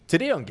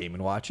Today on Game &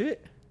 Watch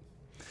It.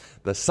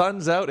 The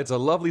sun's out. It's a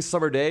lovely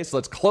summer day, so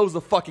let's close the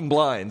fucking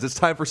blinds. It's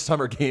time for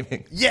summer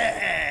gaming.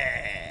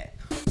 Yeah!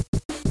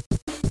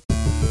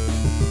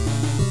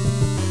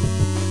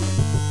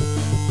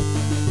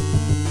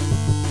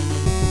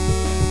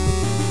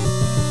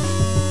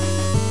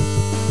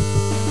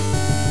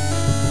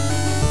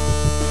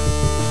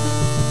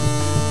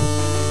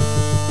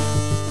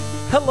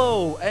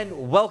 Hello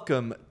and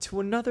welcome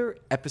to another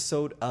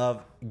episode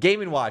of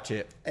Game & Watch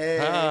It. Hey.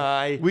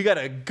 Hi. We got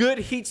a good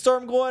heat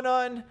storm going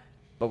on,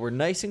 but we're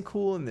nice and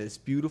cool in this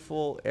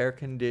beautiful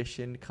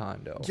air-conditioned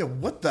condo. Yeah,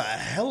 what the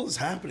hell is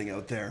happening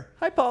out there?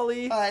 Hi,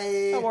 Polly.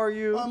 Hi. How are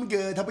you? I'm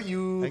good. How about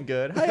you? I'm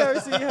good. Hi,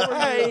 RC. How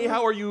are Hey, you?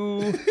 how are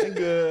you? I'm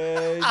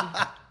good.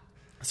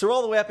 So we're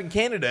all the way up in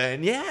Canada,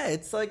 and yeah,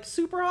 it's like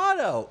super hot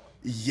out.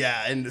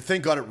 Yeah, and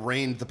thank God it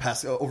rained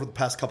over the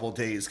past couple of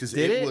days because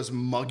Did it? was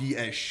muggy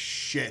as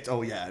shit.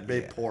 Oh yeah,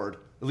 it poured.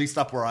 At least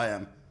up where I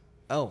am.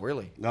 Oh,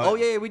 really? No. Oh,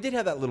 yeah, we did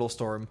have that little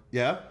storm.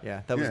 Yeah.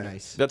 Yeah, that was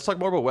nice. Let's talk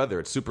more about weather.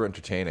 It's super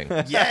entertaining.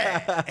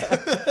 Yeah.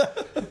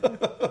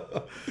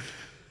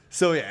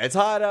 So yeah, it's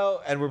hot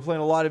out, and we're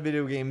playing a lot of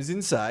video games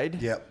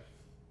inside. Yep.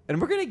 And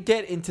we're going to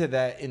get into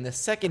that in the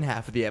second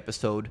half of the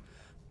episode.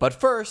 But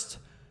first,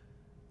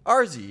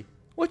 RZ,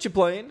 what you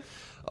playing?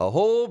 A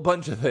whole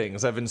bunch of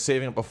things I've been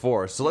saving up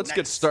before. So let's get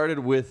Nice. started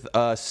with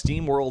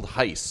SteamWorld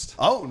Heist,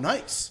 Oh,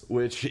 nice.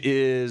 which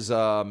is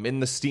in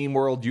the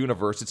SteamWorld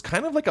universe. It's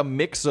kind of like a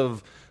mix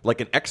of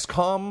like an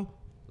XCOM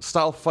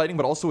style fighting,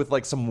 but also with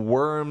like some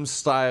Worms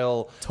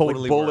style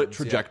Totally bullet Worms, yeah.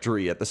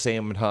 trajectory at the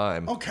same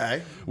time.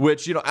 Okay.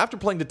 Which, you know, after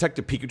playing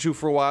Detective Pikachu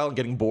for a while and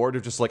getting bored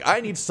of just like, I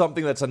need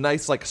something that's a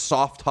nice, like,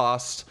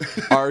 soft-tossed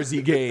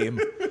RZ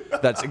game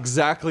that's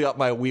exactly up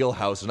my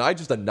wheelhouse. And I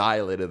just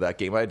annihilated that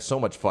game. I had so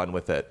much fun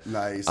with it.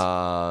 Nice.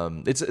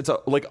 It's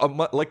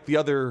like the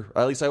other,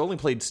 at least I only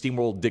played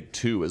SteamWorld Dig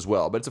 2 as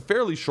well, but it's a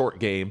fairly short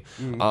game.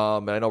 And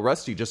I know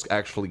Rusty just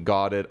actually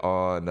got it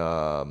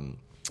on,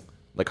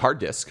 like, hard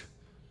disk.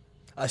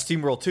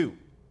 SteamWorld 2.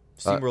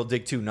 SteamWorld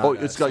Dig 2,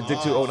 not It's got Dig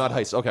 2. Oh, not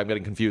Heist. Okay, I'm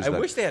getting confused. I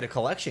then. wish they had a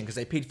collection because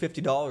I paid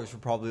 $50 for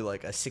probably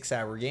like a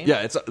 6-hour game.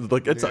 Yeah, it's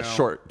a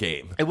short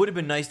game. It would have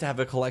been nice to have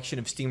a collection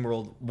of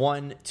SteamWorld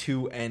 1,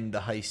 2, and the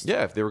Heist.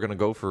 Yeah, if they were going to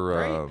go for...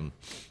 Right.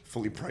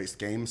 Fully priced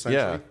game,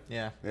 essentially.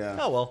 Yeah. Yeah.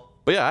 Oh, well.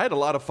 But yeah, I had a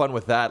lot of fun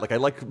with that. Like, I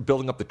like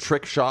building up the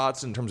trick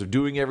shots in terms of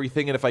doing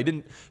everything. And if I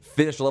didn't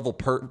finish a level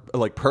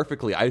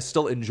perfectly, I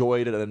still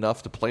enjoyed it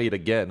enough to play it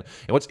again.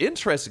 And what's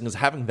interesting is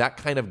having that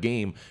kind of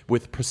game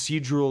with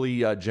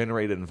procedurally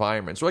generated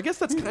environments. So I guess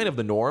that's kind of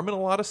the norm in a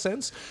lot of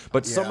sense.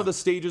 But some Yeah. of the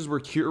stages were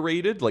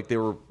curated, like they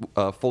were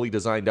fully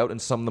designed out,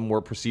 and some of them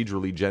were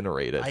procedurally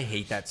generated. I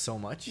hate that so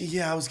much.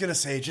 Yeah, I was gonna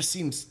say it just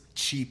seems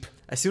cheap.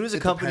 As soon as a It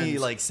company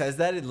depends. like says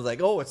that, it's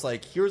like, oh, it's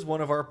like, here's one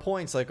of our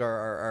points, like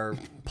our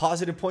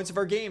positive points of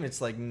our game.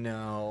 It's like,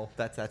 no,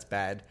 that's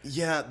bad.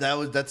 Yeah,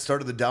 that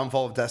started the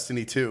downfall of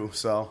Destiny 2.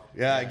 So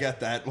yeah, I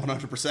get that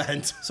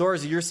 100%. So,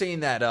 Arzi, you're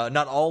saying that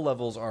not all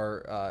levels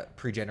are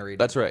pre-generated.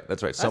 That's right.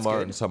 Some are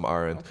good. and some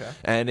aren't. Okay.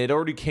 And it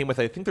already came with,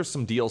 I think there's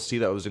some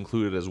DLC that was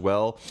included as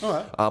well. All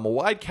right. A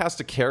wide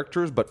cast of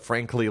characters, but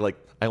frankly, like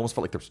I almost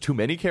felt like there's too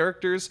many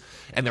characters.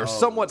 And they're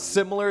somewhat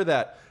similar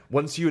that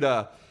once you'd,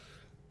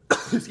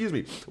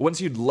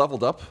 once you'd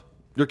leveled up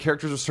your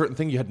characters a certain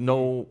thing, you had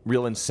no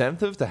real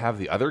incentive to have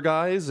the other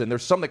guys. And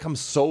there's some that come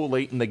so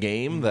late in the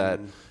game that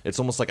it's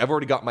almost like I've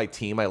already got my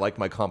team. I like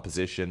my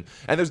composition.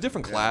 And there's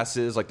different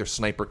classes, like there's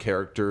sniper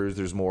characters.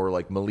 There's more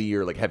like melee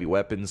or like heavy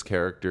weapons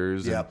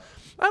characters. and Yep.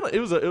 I don't know,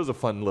 it was a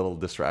fun little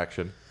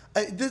distraction.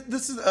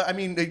 This is, I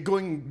mean,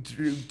 going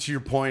to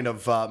your point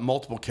of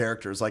multiple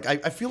characters, like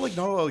I feel like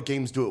not all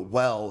games do it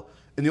well.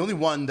 And the only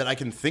one that I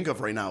can think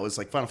of right now is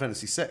like Final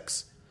Fantasy VI.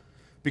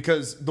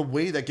 Because the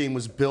way that game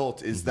was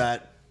built is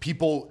that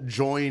people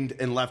joined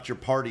and left your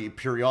party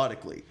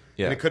periodically.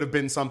 Yeah. And it could have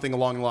been something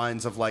along the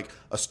lines of like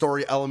a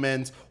story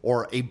element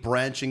or a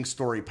branching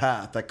story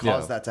path that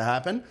caused Yeah. that to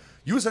happen.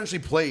 You essentially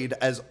played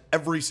as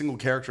every single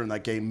character in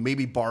that game,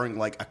 maybe barring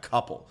like a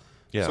couple.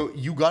 Yeah. So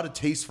you got a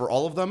taste for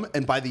all of them,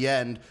 and by the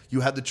end,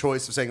 you had the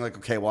choice of saying like,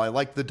 okay, well, I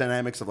like the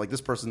dynamics of like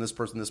this person,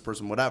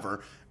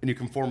 whatever, and you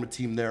can form a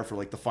team there for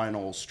like the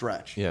final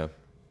stretch. Yeah.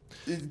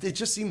 It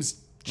just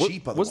seems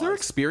cheap. Was there otherwise.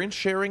 experience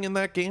sharing in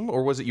that game,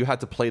 or was it you had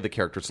to play the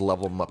characters to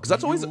level them up? Because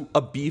that's always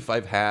a beef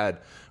I've had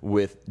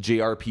with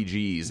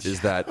JRPGs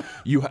is that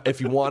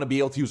if you want to be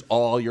able to use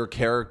all your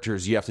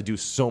characters, you have to do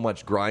so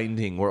much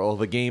grinding, where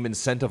the game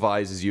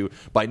incentivizes you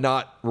by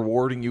not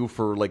rewarding you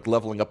for like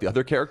leveling up the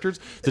other characters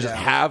to just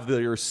have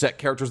your set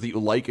characters that you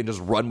like and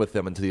just run with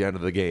them until the end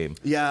of the game.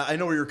 Yeah, I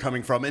know where you're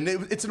coming from, and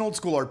it's an old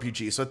school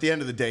RPG. So at the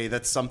end of the day,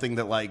 that's something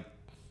that like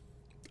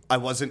I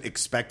wasn't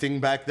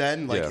expecting back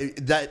then. Like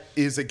that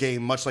is a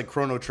game much like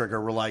Chrono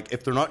Trigger, where like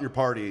if they're not in your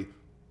party,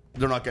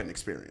 they're not getting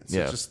experience.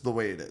 Yeah. It's just the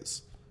way it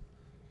is.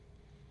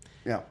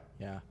 Yeah.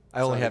 Yeah.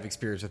 I only have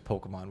experience with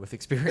Pokemon with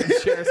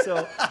experience share,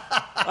 so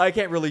I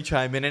can't really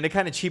chime in. And it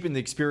kind of cheapened the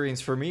experience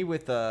for me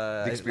with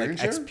like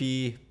experience share?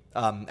 XP,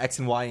 X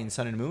and Y in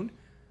Sun and Moon.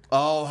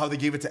 Oh, how they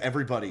gave it to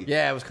everybody.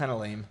 Yeah, it was kind of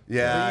lame.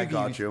 Yeah, But I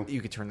got you.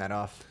 You could turn that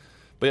off.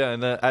 But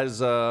yeah,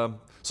 and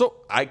so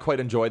I quite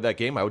enjoyed that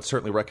game. I would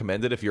certainly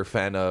recommend it if you're a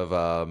fan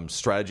of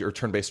strategy or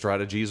turn-based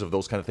strategies of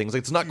those kind of things.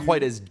 Like, it's not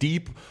quite as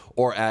deep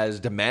or as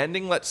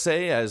demanding, let's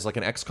say, as like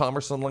an XCOM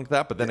or something like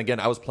that. But then again,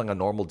 I was playing on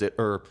normal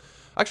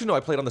actually, no, I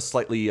played on the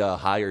slightly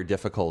higher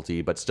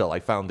difficulty, but still, I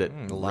found it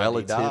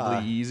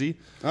relatively easy.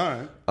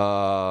 All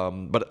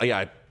right. But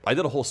yeah, I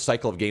did a whole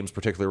cycle of games,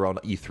 particularly around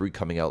E3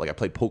 coming out. Like, I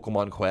played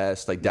Pokemon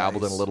Quest. I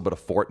dabbled in a little bit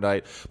of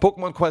Fortnite.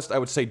 Pokemon Quest, I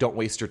would say, don't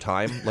waste your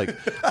time. Like,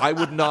 I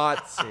would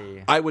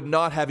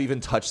not have even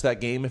touched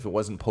that game if it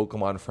wasn't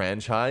Pokemon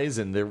franchise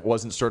and there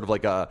wasn't sort of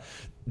like a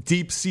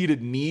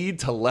deep-seated need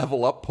to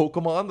level up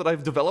Pokemon that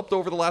I've developed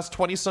over the last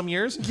 20-some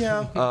years.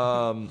 Yeah.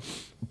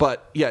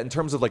 But yeah, in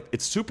terms of like,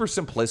 it's super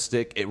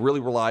simplistic. It really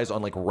relies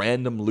on like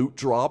random loot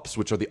drops,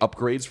 which are the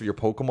upgrades for your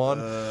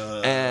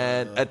Pokemon.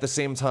 And at the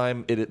same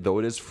time, though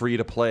it is free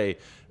to play,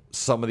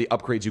 some of the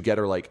upgrades you get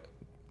are like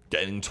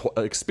getting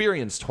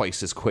experience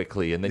twice as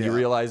quickly, and then you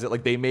realize that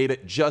like they made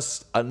it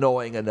just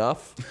annoying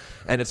enough.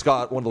 And it's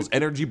got one of those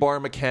energy bar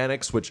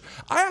mechanics, which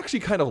I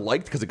actually kind of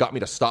liked because it got me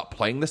to stop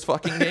playing this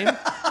fucking game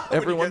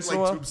every once in a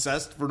while. Too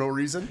obsessed for no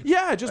reason.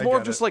 Yeah, just more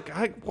of just like,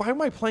 why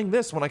am I playing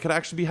this when I could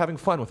actually be having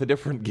fun with a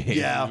different game?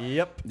 Yeah.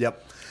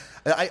 Yep.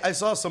 I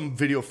saw some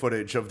video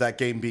footage of that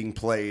game being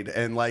played,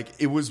 and like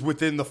it was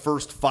within the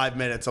first 5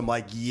 minutes. I'm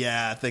like,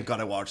 yeah, thank God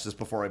I watched this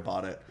before I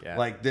bought it. Yeah.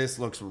 Like, this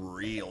looks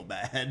real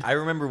bad. I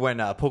remember when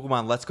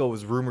Pokemon Let's Go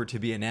was rumored to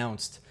be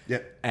announced. Yeah.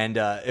 And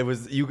it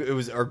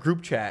was our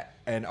group chat,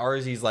 and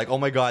RZ's like, oh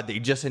my God,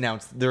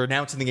 they're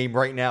announcing the game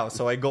right now.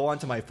 So I go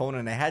onto my phone,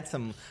 and I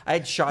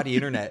had shoddy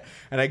internet,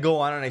 and I go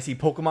on and I see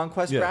Pokemon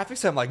Quest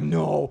graphics. And I'm like,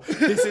 no,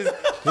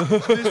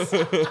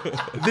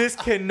 this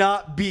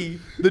cannot be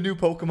the new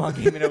Pokemon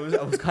game. And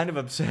I was kind of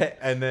upset.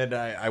 And then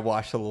I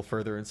watched a little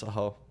further and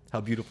saw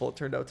how beautiful it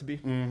turned out to be.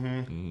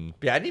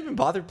 But yeah, I didn't even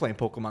bother playing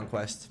Pokemon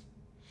Quest.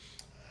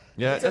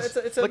 Yeah,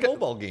 it's a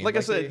mobile game. Like I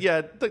said,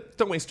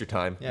 don't waste your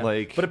time. Yeah.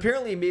 Like, but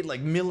apparently it made like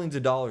millions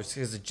of dollars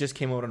because it just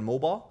came out on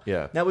mobile.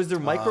 Yeah. Now, is there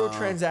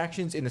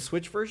microtransactions in the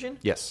Switch version?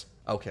 yes.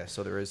 Okay,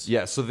 so there is.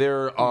 Yeah, so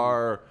there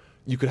are.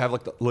 You could have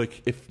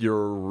like if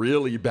you're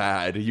really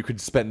bad, you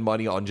could spend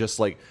money on just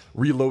like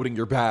reloading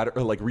your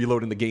or like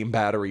reloading the game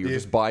battery, or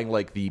just buying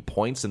like the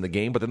points in the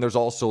game. But then there's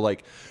also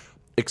like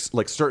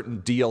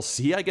certain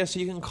DLC, I guess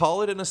you can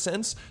call it in a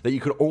sense, that you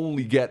could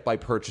only get by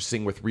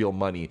purchasing with real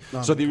money.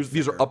 So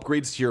these are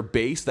upgrades to your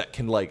base that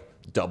can like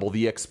double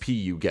the XP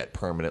you get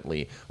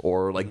permanently,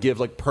 or like give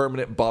like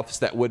permanent buffs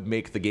that would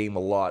make the game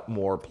a lot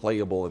more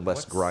playable and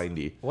less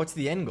grindy. What's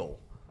the end goal?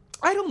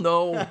 I don't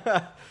know.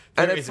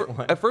 And isn't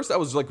one. at first, I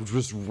was like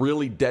just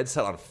really dead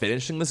set on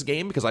finishing this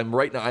game because I've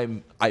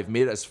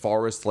made it as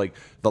far as like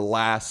the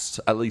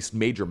last at least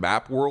major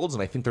map worlds,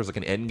 and I think there's like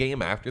an end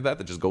game after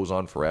that just goes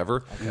on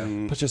forever.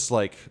 Okay. But just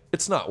like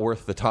it's not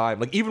worth the time.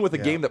 Like even with a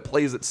game that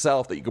plays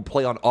itself that you can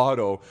play on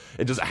auto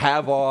and just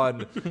have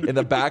on in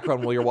the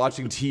background while you're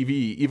watching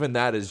TV, even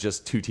that is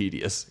just too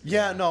tedious.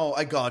 Yeah, no,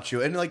 I got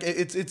you. And like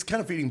it's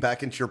kind of feeding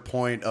back into your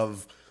point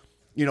of,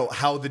 you know,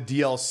 how the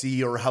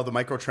DLC or how the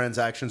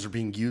microtransactions are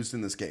being used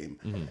in this game.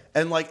 Mm-hmm.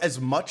 And like as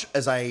much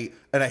as I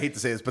hate to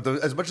say this, but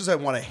as much as I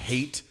want to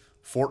hate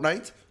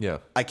Fortnite,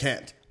 I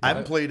can't. I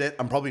haven't played it.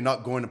 I'm probably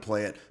not going to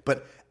play it.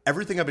 But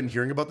everything I've been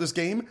hearing about this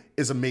game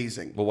is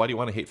amazing. Well, why do you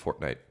want to hate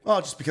Fortnite?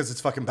 Oh, just because it's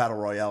fucking Battle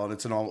Royale and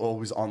it's an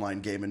always online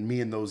game. And me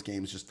and those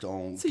games just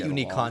don't It's a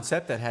unique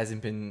concept that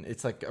hasn't been...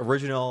 It's like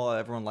original.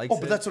 Everyone likes it.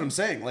 Oh, but that's what I'm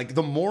saying. Like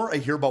the more I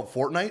hear about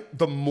Fortnite,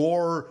 the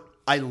more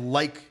I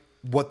like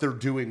what they're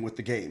doing with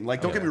the game.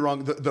 Like, don't get me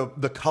wrong,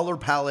 the color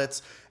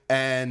palettes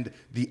and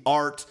the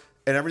art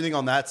and everything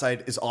on that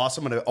side is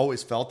awesome, and I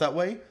always felt that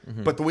way.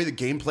 Mm-hmm. But the way the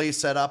gameplay is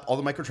set up, all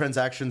the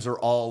microtransactions are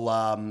all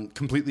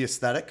completely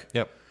aesthetic.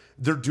 Yep.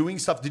 They're doing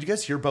stuff. Did you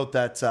guys hear about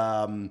that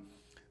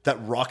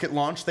that rocket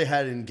launch they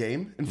had in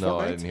game in Fortnite? No,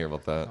 I didn't hear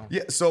about that.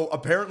 Yeah, so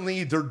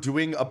apparently they're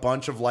doing a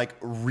bunch of like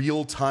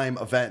real-time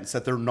events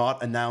that they're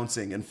not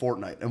announcing in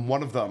Fortnite. And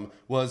one of them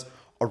was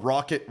a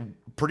rocket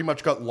pretty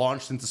much got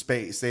launched into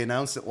space. They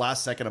announced it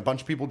last second. A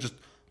bunch of people just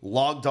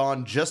logged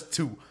on just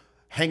to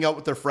hang out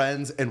with their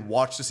friends and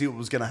watch to see what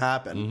was going to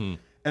happen. Mm-hmm.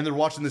 And they're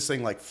watching this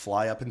thing like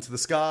fly up into the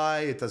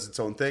sky. It does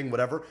its own thing,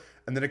 whatever.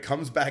 And then it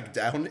comes back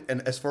down,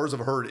 and as far as I've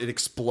heard, it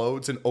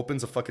explodes and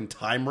opens a fucking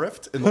time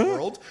rift in the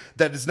world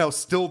that is now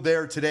still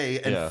there today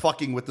and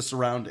fucking with the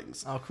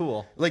surroundings. Oh,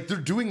 cool. Like, they're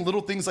doing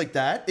little things like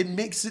that. It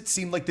makes it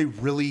seem like they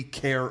really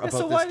care about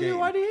so this game.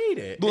 Why do you hate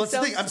it? Well, that's the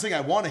thing. I'm saying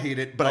I want to hate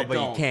it, but I don't.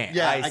 But you can't.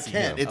 Yeah, I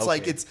can't. Yeah. It's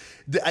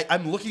like,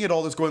 I'm looking at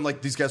all this going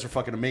like, these guys are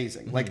fucking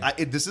amazing. Like,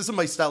 this isn't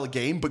my style of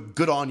game, but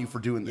good on you for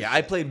doing this. Yeah,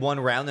 I played one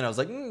round, and I was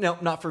like, no,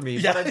 not for me.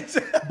 Yeah.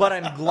 But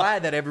I'm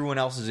glad that everyone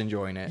else is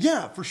enjoying it.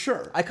 Yeah, for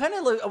sure. I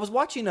was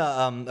watching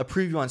a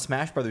preview on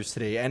Smash Brothers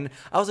today, and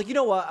I was like, you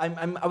know what?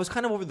 I was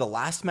kind of over the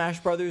last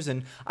Smash Brothers,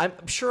 and I'm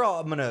sure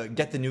I'm gonna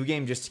get the new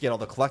game just to get all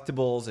the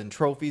collectibles and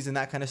trophies and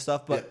that kind of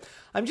stuff. But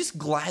I'm just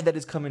glad that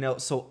it's coming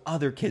out so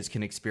other kids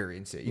can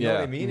experience it. You know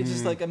what I mean? It's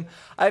just like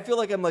I feel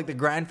like I'm like the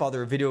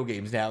grandfather of video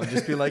games now, and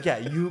just be like, yeah,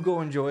 you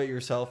go enjoy it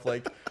yourself.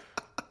 Like,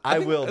 I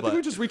will, I but think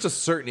we just reached a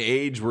certain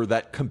age where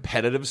that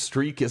competitive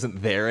streak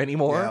isn't there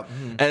anymore,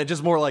 Yeah. and it's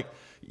just more like,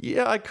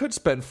 yeah, I could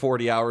spend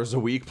 40 hours a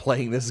week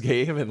playing this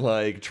game and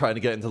like trying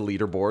to get into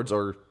leaderboards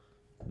or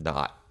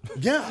not.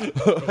 Yeah.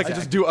 I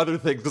just do other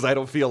things because I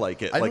don't feel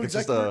like it. I know Like it's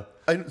exactly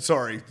just a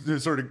sorry,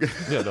 sort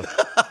of. yeah,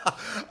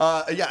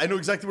 no. Yeah, I know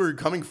exactly where you're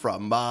coming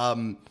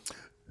from.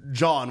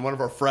 John, one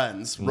of our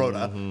friends,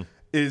 Rhoda,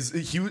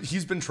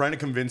 he's been trying to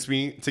convince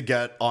me to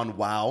get on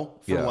WoW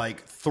for Yeah.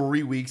 like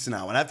 3 weeks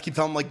now, and I have to keep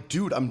telling him like,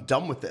 dude, I'm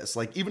done with this.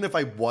 Like, even if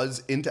I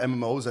was into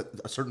MMOs at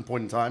a certain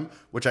point in time,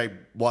 which I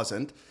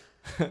wasn't.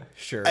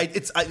 sure.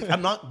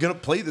 I'm not gonna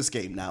play this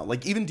game now.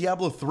 Like, even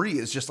Diablo 3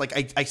 is just like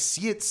I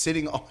see it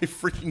sitting on my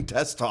freaking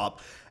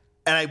desktop,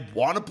 and I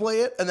want to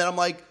play it, and then I'm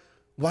like,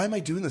 why am I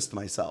doing this to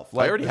myself?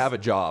 Like, I already have a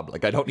job.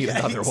 Like I don't need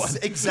another one.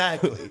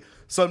 Exactly.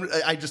 So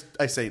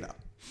I say no.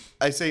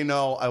 I say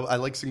no. I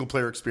like single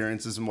player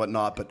experiences and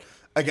whatnot, but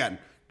again,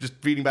 just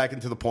feeding back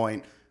into the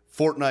point,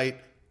 Fortnite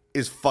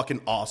is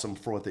fucking awesome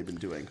for what they've been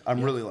doing.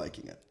 I'm really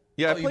liking it.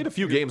 Yeah, I played a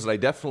few games and I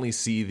definitely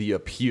see the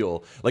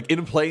appeal. Like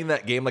in playing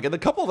that game, like in a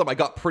couple of them I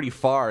got pretty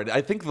far. And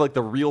I think like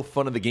the real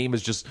fun of the game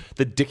is just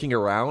the dicking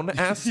around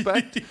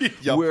aspect.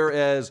 Yep.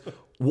 Whereas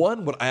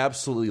one, what I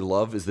absolutely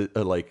love is that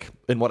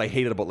and what I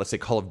hated about, let's say,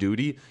 Call of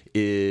Duty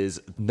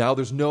is now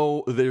there's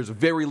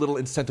very little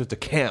incentive to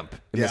camp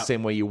in the Yeah.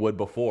 same way you would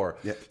before.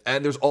 Yeah.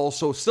 And there's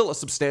also still a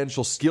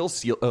substantial skill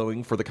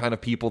ceiling for the kind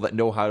of people that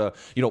know how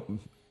to,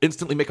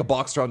 instantly make a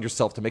box around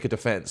yourself to make a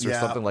defense or Yeah.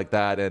 something like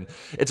that. And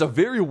it's a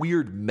very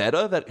weird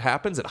meta that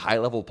happens at high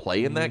level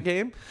play in that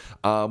game,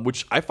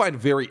 which I find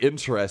very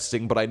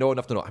interesting, but I know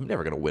enough to know I'm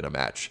never going to win a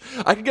match.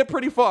 I can get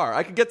pretty far.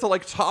 I can get to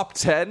like top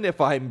 10 if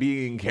I'm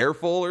being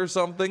careful or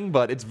something,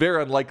 but it's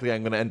very unlikely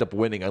I'm going to end up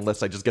winning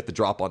unless I just get the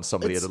drop on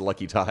somebody at a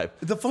lucky time.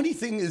 The funny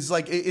thing is,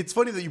 like, it's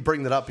funny that you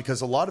bring that up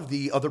because a lot of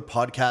the other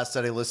podcasts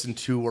that I listen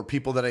to or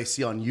people that I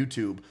see on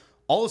YouTube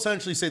all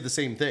essentially say the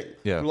same thing.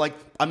 Yeah. They're like,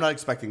 I'm not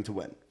expecting to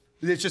win.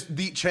 It's just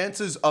the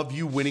chances of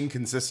you winning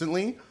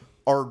consistently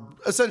are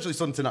essentially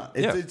slim to none.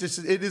 Yeah. It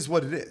is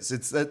what it is.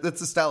 That's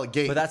the style of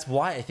game. But that's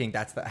why I think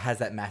has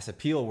that mass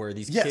appeal where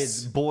these Yes.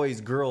 kids, boys,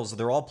 girls,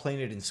 they're all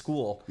playing it in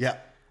school. Yeah.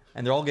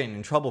 And they're all getting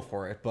in trouble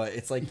for it. But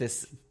it's like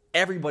this,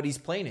 everybody's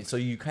playing it. So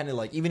you kind of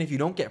like, even if you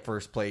don't get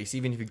first place,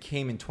 even if you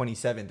came in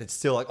 27th, it's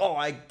still like, oh,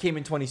 I came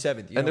in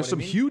 27th. You know And there's what I some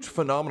mean? huge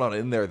phenomenon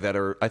in there that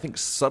are, I think,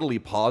 subtly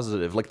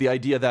positive. Like the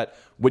idea that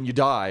when you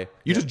die,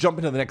 you just jump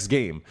into the next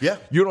game. Yeah.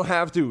 You don't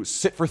have to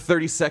sit for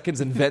 30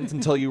 seconds and vent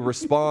until you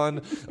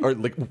respawn, or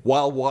like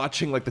while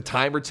watching like the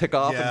timer tick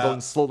off Yeah. and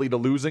going slowly to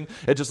losing.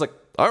 It's just like,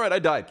 all right, I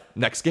died.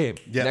 Next game.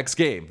 Yeah. Next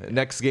game.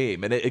 Next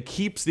game. And it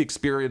keeps the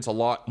experience a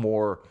lot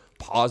more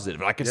positive.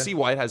 And I can see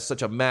why it has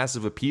such a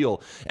massive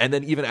appeal. And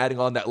then even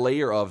adding on that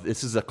layer of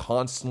this is a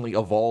constantly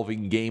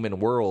evolving game and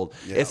world.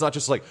 Yeah. It's not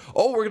just like,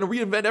 oh, we're going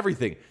to reinvent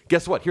everything.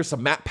 Guess what? Here's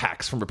some map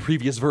packs from a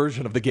previous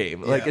version of the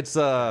game. Like it's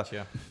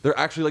they're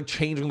actually like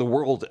changing the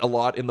world a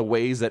lot in the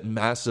ways that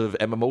massive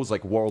MMOs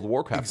like World of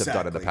Warcraft have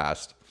done in the Exactly.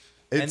 past.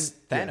 And It's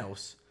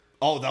Thanos.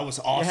 Oh, that was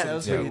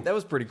awesome. Yeah, that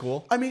was pretty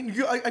cool. I mean,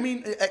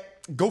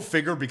 go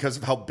figure because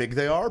of how big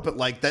they are, but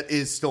like that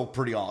is still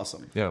pretty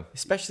awesome. Yeah.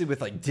 Especially with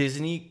like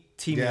Disney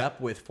teaming Yeah. up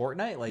with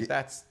Fortnite. Like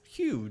that's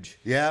huge.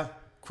 Yeah,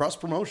 cross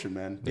promotion,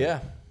 man. Yeah.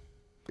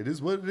 It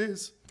is what it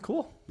is.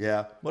 Cool.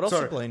 Yeah. What else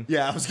Sorry. you playing?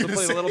 Yeah, I was Still going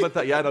to played say a little bit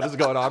that. Yeah, I know this is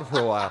going on for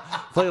a while.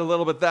 Played a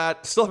little bit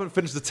that. Still haven't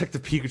finished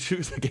Detective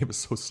Pikachu. That game is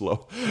so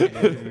slow.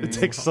 It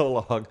takes so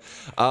long.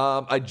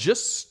 I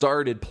just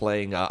started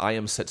playing I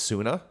Am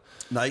Setsuna,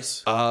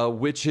 Nice.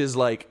 which is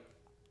like,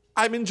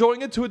 I'm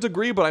enjoying it to a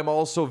degree, but I'm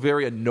also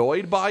very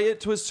annoyed by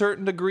it to a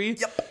certain degree.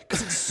 Yep.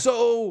 Because it's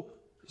so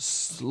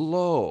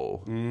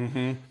slow.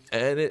 Mm-hmm.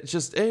 And it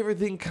just,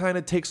 everything kind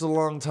of takes a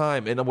long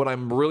time. And what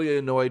I'm really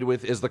annoyed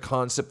with is the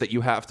concept that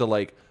you have to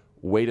like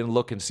wait and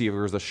look and see if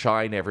there's a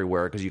shine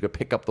everywhere because you could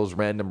pick up those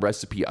random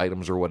recipe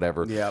items or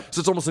whatever. Yep. So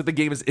it's almost like the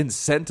game is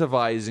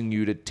incentivizing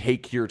you to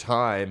take your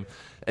time.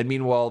 And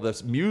meanwhile,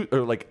 this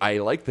I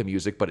like the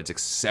music, but it's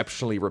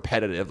exceptionally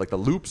repetitive. Like the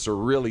loops are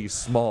really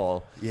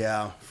small.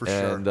 Yeah, for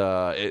sure. And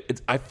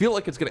I feel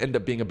like it's going to end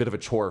up being a bit of a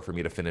chore for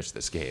me to finish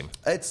this game.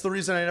 It's the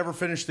reason I never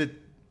finished it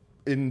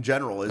in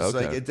general. Is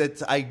Okay.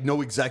 like I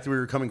know exactly where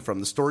you're coming from.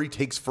 The story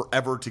takes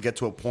forever to get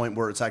to a point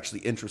where it's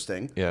actually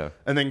interesting. Yeah.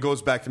 And then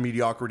goes back to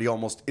mediocrity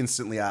almost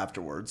instantly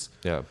afterwards.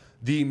 Yeah.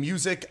 The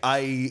music,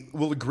 I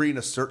will agree in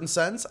a certain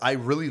sense. I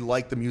really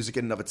like the music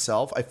in and of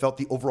itself. I felt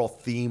the overall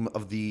theme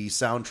of the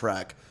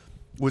soundtrack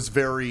was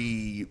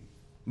very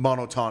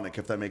monotonic,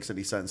 if that makes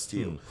any sense to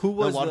you. Who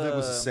was a lot of it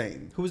was the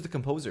same. Who was the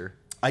composer?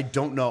 I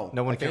don't know.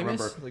 No one I can't famous?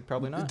 remember. Like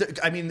probably not.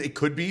 I mean, it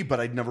could be, but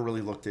I never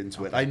really looked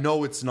into it. I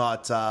know it's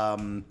not.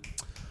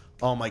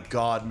 Oh my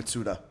God,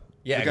 Mitsuda.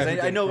 Yeah, The guy 'cause who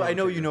I did know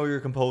Chrono you know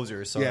your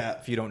composer. So Yeah.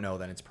 if you don't know,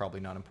 then it's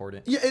probably not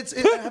important. Yeah,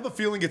 I have a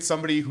feeling it's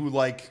somebody who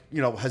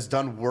has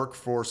done work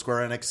for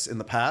Square Enix in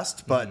the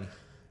past, but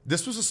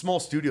this was a small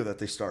studio that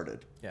they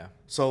started. Yeah.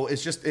 So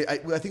it's just I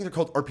think they're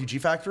called RPG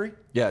Factory.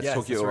 Yeah, it's Yes,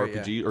 Tokyo that's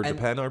right, RPG yeah. or And-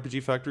 Japan RPG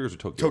Factory or is it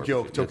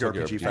Tokyo? Tokyo RPG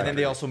And then Factory.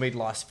 they also made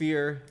Lost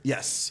Sphere.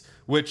 Yes,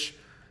 which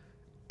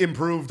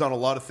improved on a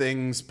lot of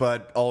things,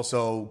 but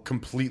also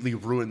completely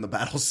ruined the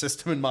battle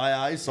system in my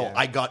eyes. So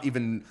I got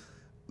even,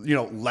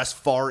 less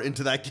far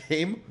into that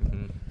game.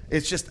 Mm-hmm.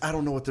 It's just, I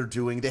don't know what they're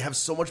doing. They have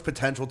so much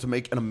potential to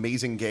make an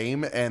amazing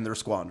game, and they're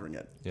squandering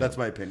it. Yeah. That's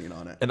my opinion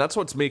on it. And that's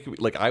what's making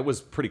me, I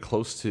was pretty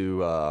close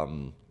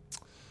to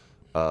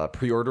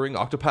pre-ordering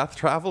Octopath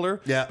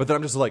Traveler. Yeah. But then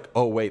I'm just like,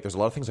 oh, wait, there's a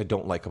lot of things I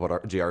don't like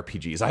about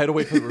JRPGs. I had to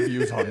wait for the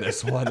reviews on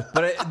this one.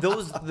 But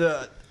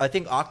I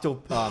think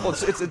Octo... well,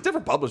 it's a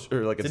different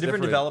publisher. It's a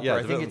different developer. Yeah,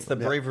 I think it's the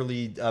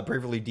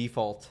Bravely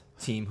Default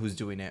team who's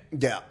doing it.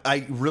 Yeah,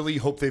 I really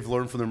hope they've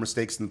learned from their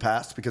mistakes in the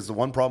past, because the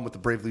one problem with the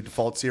Bravely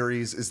Default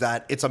series is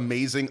that it's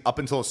amazing up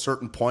until a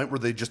certain point where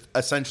they just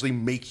essentially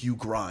make you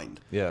grind.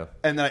 Yeah.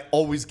 And then I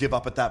always give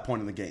up at that point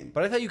in the game.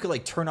 But I thought you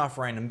could turn off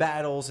random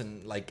battles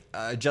and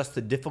adjust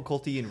the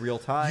difficulty in real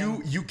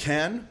time. You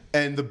can,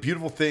 and the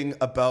beautiful thing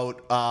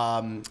about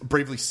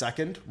Bravely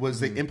Second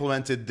was they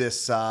implemented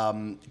this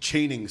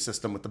chaining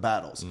system with the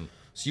battles.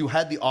 So you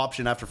had the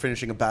option after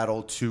finishing a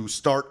battle to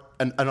start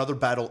another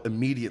battle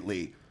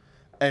immediately,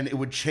 and it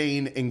would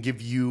chain and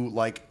give you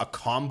a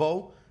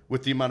combo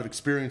with the amount of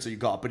experience that you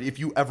got. But if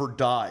you ever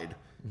died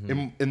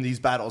in these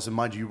battles, and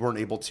mind you weren't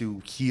able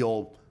to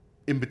heal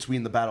in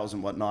between the battles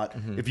and whatnot,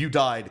 if you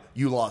died,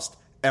 you lost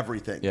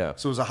everything. Yeah.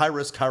 So it was a high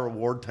risk, high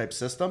reward type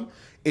system.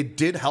 It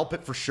did help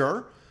it for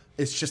sure.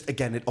 It's just,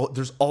 again,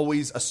 there's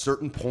always a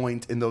certain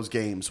point in those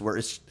games where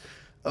it's,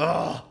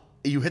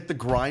 you hit the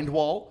grind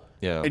wall,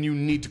 and you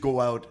need to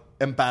go out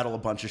and battle a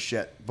bunch of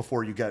shit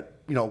before you get,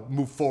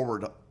 move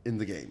forward in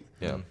the game.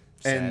 Yeah.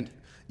 And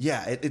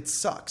it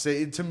sucks.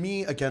 To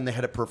me, again, they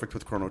had it perfect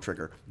with Chrono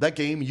Trigger. That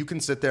game, you can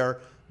sit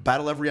there,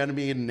 battle every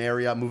enemy in an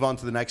area, move on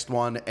to the next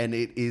one, and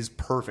it is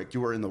perfect.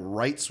 You are in the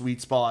right sweet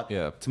spot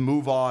to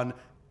move on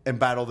and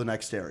battle the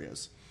next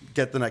areas.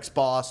 Get the next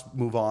boss,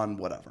 move on,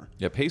 whatever.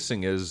 Yeah,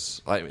 pacing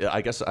is,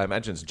 I guess, I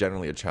imagine it's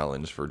generally a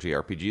challenge for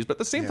JRPGs, but at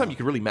the same time, you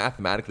can really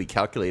mathematically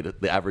calculate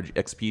the average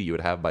XP you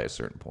would have by a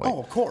certain point. Oh,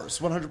 of course,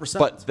 100%.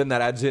 But then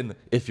that adds in,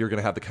 if you're going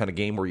to have the kind of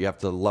game where you have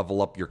to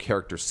level up your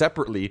character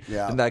separately,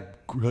 then that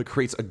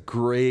creates a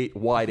great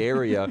wide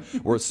area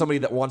where somebody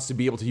that wants to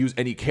be able to use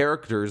any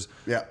characters,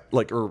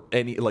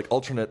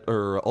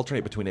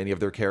 alternate between any of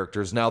their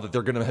characters, now that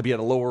they're going to be at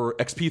a lower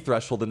XP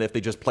threshold than if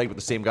they just played with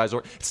the same guys.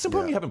 Or it's the same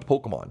problem you have in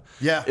Pokemon.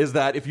 Yeah. Is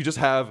that if you just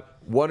have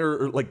one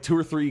or two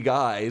or three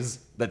guys,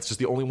 that's just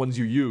the only ones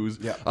you use.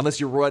 Yeah. Unless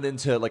you run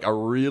into a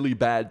really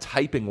bad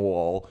typing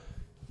wall,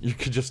 you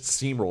could just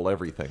steamroll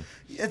everything.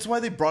 It's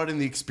why they brought in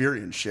the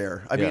experience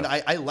share. I mean,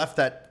 I left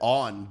that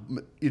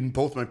on in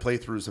both my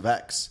playthroughs of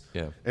X.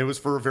 Yeah. It was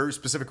for a very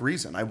specific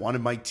reason. I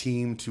wanted my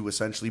team to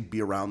essentially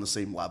be around the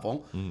same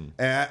level.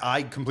 And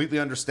I completely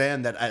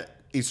understand that at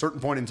a certain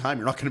point in time,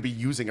 you're not going to be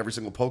using every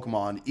single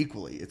Pokemon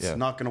equally. It's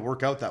not going to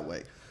work out that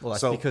way. Well,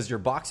 that's because your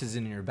box is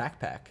in your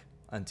backpack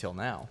until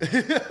now.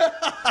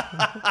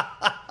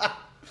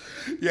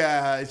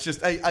 Yeah, it's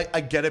just,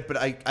 I get it, but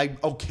I'm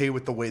okay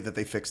with the way that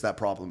they fixed that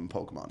problem in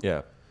Pokemon.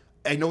 Yeah.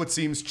 I know it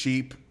seems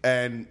cheap,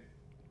 and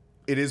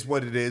it is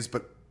what it is,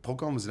 but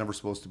Pokemon was never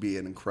supposed to be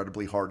an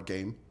incredibly hard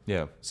game.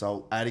 Yeah.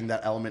 So adding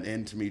that element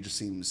in, to me, just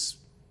seems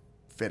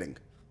fitting.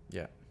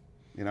 Yeah.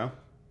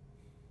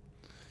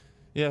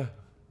 Yeah.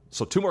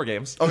 So 2 more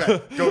games.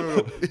 Okay,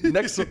 go.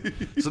 next one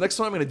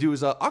I'm going to do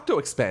is Octo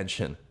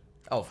Expansion.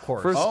 Oh, of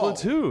course. For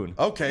Splatoon.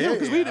 Okay.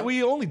 Because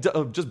we only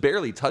just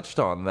barely touched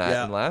on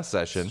that in last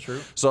session. That's true.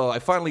 So I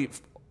finally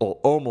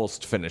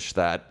almost finished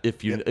that,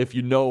 if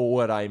you know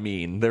what I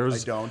mean.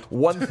 There's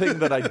one thing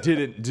that I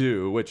didn't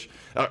do, which...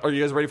 are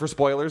you guys ready for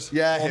spoilers?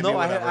 Yeah. Well, no,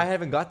 I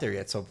haven't got there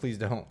yet, so please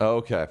don't.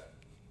 Okay.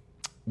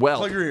 Well...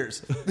 Plug your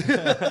ears.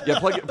 Yeah,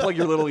 plug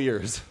your little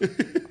ears.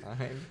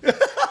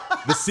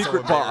 The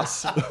secret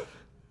boss...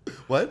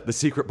 What? The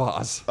secret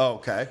boss. Oh,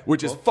 okay.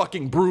 Which is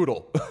fucking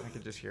brutal. I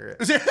can just hear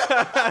it.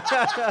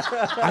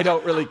 I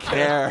don't really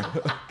care.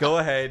 Go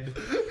ahead.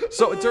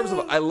 So in terms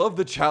of, I love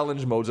the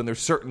challenge modes, and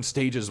there's certain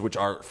stages which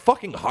are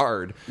fucking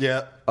hard.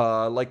 Yeah.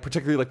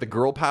 Particularly the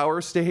girl power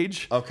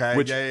stage. Okay.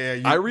 Which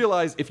Yeah. I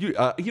realize if you,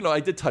 I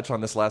did touch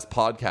on this last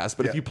podcast,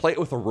 but if you play it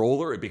with a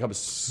roller, it becomes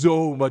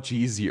so much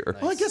easier.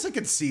 Well, I guess I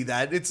could see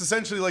that. It's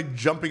essentially like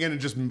jumping in and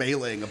just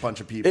meleeing a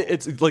bunch of people.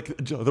 It's like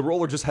the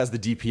roller just has the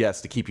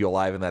DPS to keep you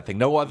alive in that thing.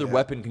 No other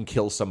weapon can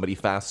kill somebody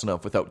fast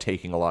enough without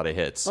taking a lot of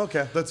hits.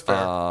 Okay, that's fair.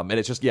 And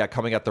it's just,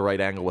 coming at the right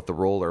angle with the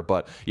roller.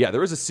 But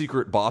there is a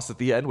secret boss at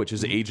the end, which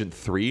is Agent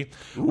 3,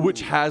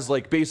 which has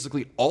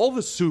basically all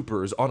the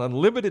supers on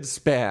unlimited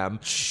spam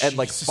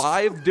and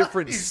 5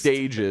 different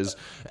stages.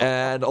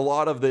 And a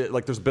lot of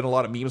the, there's been a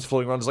lot of memes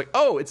floating around. It's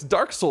it's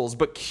Dark Souls,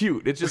 but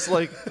cute. It's just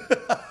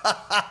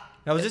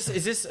Now, is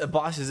this a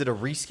boss? Is it a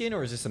reskin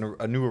or is this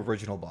a new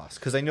original boss?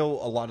 Because I know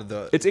a lot of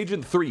the... It's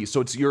Agent 3,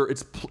 so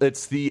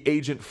it's the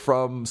agent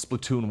from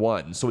Splatoon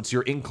 1, so it's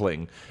your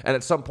Inkling. And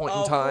at some point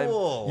in time,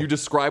 you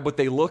describe what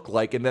they look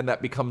like, and then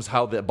that becomes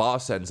how the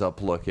boss ends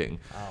up looking.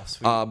 Oh,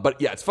 sweet. But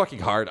it's fucking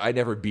hard. I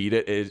never beat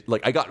it.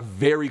 I got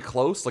very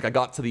close. I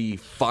got to the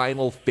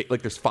final...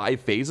 there's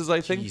 5 phases,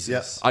 I think.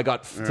 Jesus. I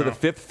got to the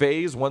 5th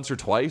phase once or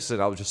twice, and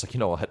I was just you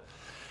know what?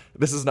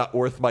 this is not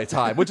worth my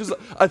time, which is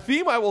a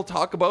theme I will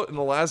talk about in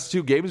the last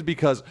 2 games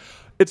because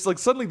it's like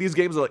suddenly these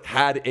games like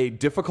had a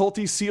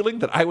difficulty ceiling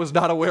that I was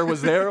not aware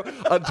was there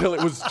until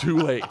it was too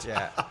late.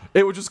 Yeah.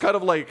 It was just kind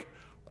of like,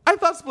 I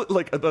thought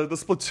the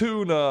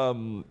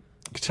Splatoon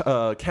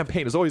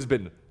campaign has always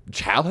been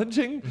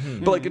challenging,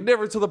 but like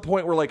never to the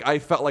point where like I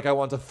felt like I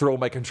want to throw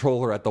my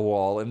controller at the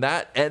wall. And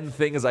that end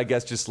thing is, I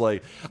guess, just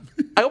like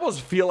I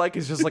almost feel like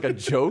it's just like a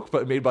joke,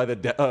 but made by the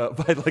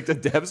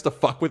devs to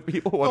fuck with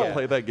people who want to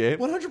play that game.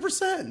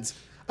 100%.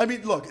 I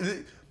mean, look,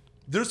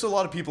 there's a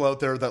lot of people out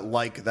there that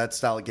like that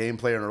style of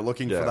gameplay and are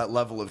looking for that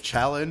level of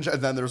challenge,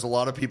 and then there's a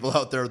lot of people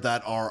out there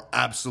that are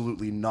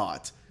absolutely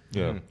not.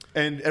 Yeah.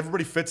 And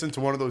everybody fits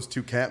into one of those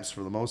 2 camps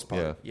for the most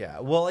part. Yeah.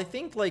 Well, I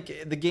think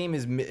like the game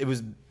it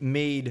was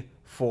made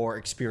for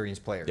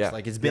experienced players. Yeah.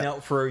 Like it's been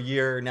out for a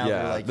year now.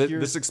 Yeah, They're like,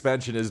 this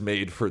expansion is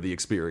made for the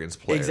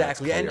experienced player.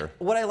 Exactly. That's And clear.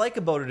 what I like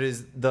about it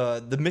is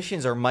the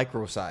missions are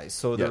micro-sized.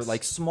 So they're Yes.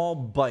 like small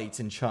bites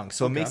and chunks.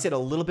 So it makes it a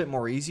little bit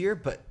more easier,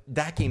 but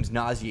that game's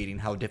nauseating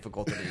how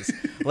difficult it is.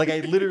 Like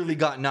I literally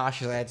got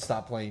nauseous. I had to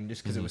stop playing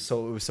just because it was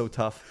so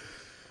tough.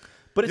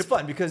 But it's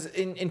fun because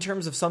in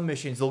terms of some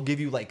missions, they'll give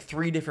you like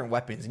 3 different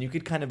weapons and you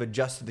could kind of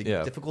adjust the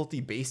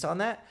difficulty based on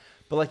that.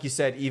 But like you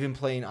said, even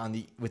playing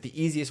with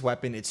the easiest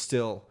weapon, it's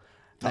still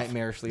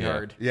nightmarishly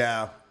hard.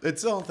 Yeah.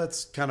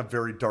 That's kind of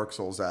very Dark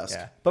Souls-esque.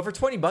 Yeah. But for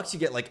 $20, you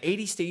get like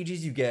 80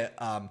 stages. You get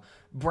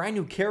brand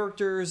new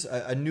characters,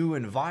 a new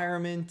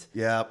environment,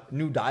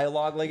 new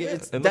dialogue. Like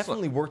it's And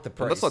definitely worth the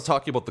price. Let's not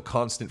talk about the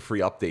constant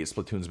free updates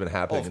Splatoon's been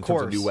happening in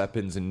terms of new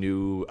weapons and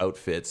new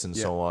outfits and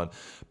so on.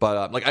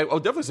 But like I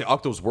would definitely say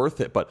Octo's worth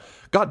it. But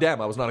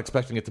goddamn, I was not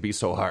expecting it to be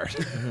so hard.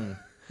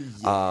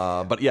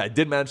 But yeah, I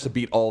did manage to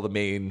beat all the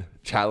main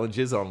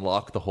challenges and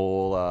unlock the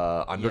whole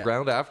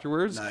underground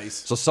afterwards. Nice.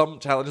 So some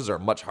challenges are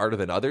much harder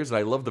than others, and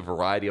I love the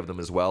variety of them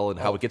as well, and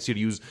how it gets you to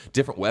use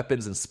different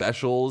weapons and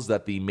specials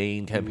that the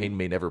main campaign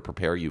may never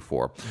prepare you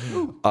for.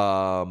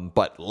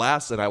 But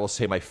last, and I will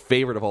say my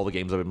favorite of all the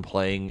games I've been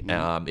playing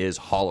is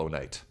Hollow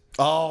Knight.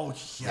 Oh,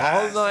 yes.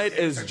 Hollow Knight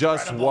is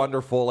just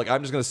wonderful. Like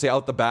I'm just gonna say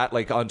out the bat,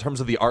 like on terms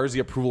of the RZ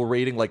approval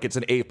rating, like it's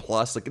an A+.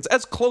 Like it's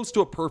as close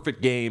to a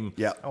perfect game,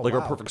 like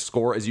a perfect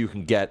score as you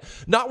can get.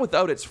 Not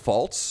without its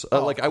faults.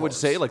 Like I would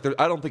say, like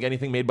I don't think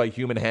anything made by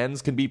human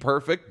hands can be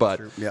perfect,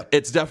 but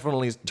it's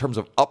definitely in terms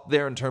of up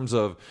there in terms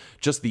of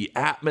just the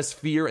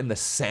atmosphere and the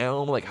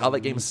sound, like how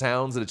that game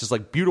sounds, and it's just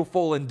like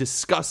beautiful and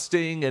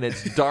disgusting, and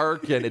it's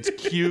dark and it's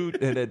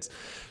cute, and it's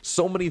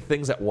so many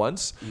things at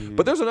once.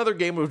 But there's another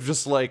game where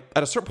just like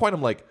at a certain point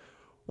I'm like,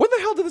 when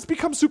the hell did this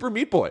become Super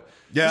Meat Boy?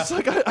 Yeah. It's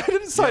like I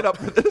didn't sign up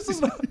for this. This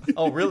is not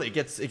Oh, really? It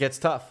gets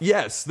tough.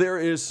 Yes, there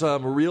is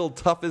some real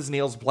tough as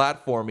nails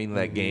platforming in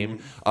that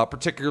game,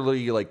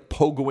 particularly like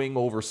pogoing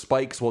over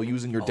spikes while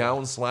using your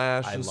down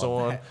slash and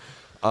so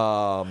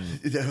on.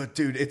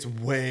 Dude, it's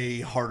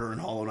way harder in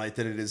Hollow Knight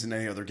than it is in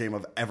any other game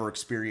I've ever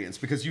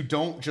experienced, because you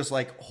don't just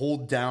like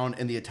hold down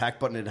and the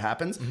attack button, it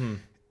happens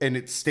and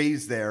it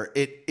stays there.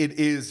 It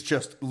is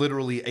just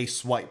literally a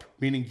swipe,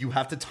 meaning you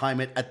have to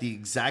time it at the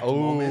exact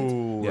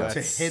moment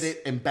to hit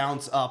it and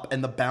bounce up,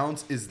 and the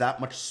bounce is that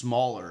much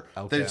smaller.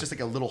 Then it's just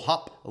like a little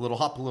hop, a little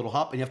hop, a little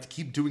hop, and you have to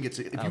keep doing it.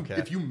 So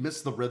if you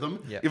miss the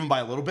rhythm, even by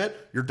a little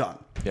bit, you're done.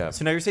 Yeah.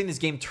 So now you're saying this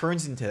game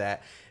turns into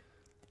that.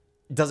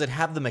 Does it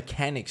have the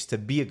mechanics to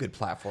be a good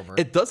platformer?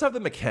 It does have the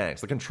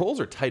mechanics. The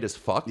controls are tight as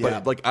fuck,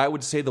 but like I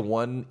would say the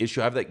one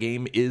issue I have with that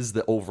game is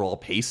the overall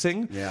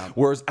pacing. Yeah.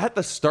 Whereas at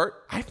the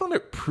start, I found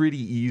it pretty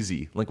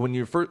easy. Like when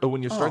you're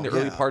starting the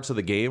early parts of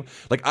the game,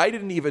 like I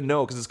didn't even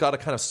know, because it's got a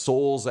kind of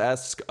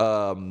Souls-esque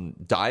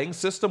dying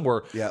system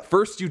where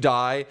first you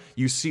die,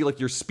 you see like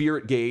your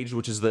spirit gauge,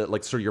 which is the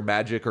like sort of your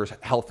magic or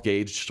health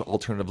gauge,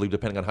 alternatively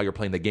depending on how you're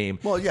playing the game,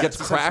 gets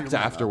cracked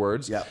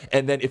afterwards.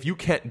 And then if you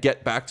can't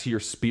get back to your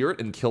spirit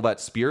and kill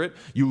that spirit,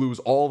 you lose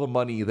all the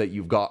money that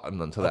you've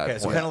gotten until that point.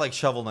 So kind of like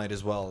Shovel Knight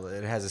as well.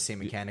 It has the same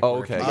mechanic. Oh,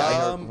 where okay.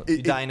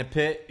 You die in a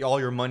pit,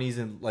 all your money's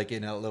in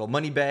a little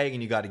money bag,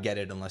 and you got to get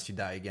it unless you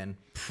die again.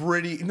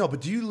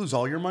 But do you lose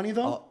all your money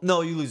though?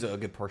 No, you lose a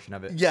good portion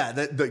of it. Yeah,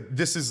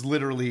 this is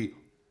literally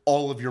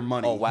all of your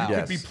money. Oh, wow. You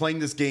could be playing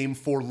this game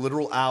for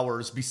literal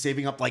hours, be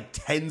saving up like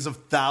tens of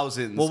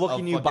thousands. Well, what of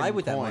can you buy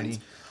with coins.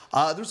 that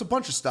money? There's a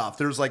bunch of stuff.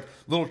 There's like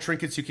little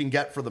trinkets you can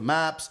get for the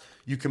maps.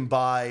 You can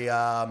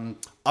buy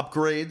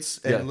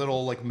upgrades and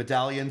little like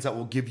medallions that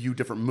will give you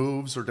different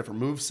moves or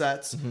different move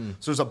sets. So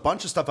there's a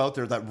bunch of stuff out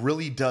there that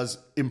really does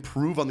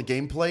improve on the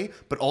gameplay,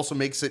 but also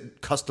makes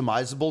it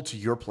customizable to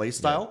your play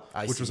style,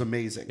 which was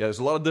amazing. Yeah, there's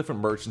a lot of different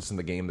merchants in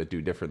the game that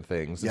do different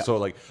things. And so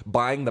like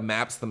buying the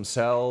maps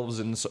themselves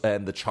and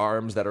the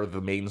charms that are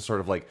the main sort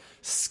of like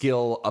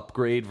skill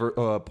upgrade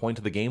point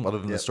of the game, other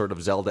than the sort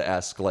of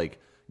Zelda-esque like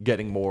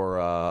getting more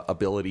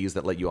abilities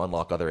that let you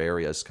unlock other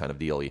areas kind of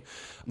dealy.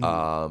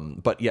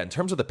 But yeah, in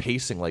terms of the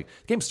pacing, like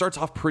the game starts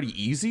off pretty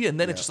easy, and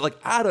then it just like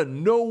out of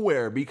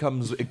nowhere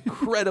becomes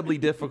incredibly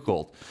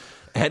difficult.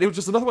 And it was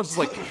just another one just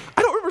like,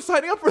 I don't remember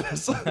signing up for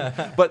this.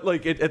 But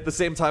like at the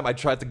same time, I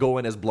tried to go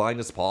in as blind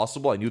as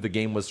possible. I knew the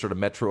game was sort of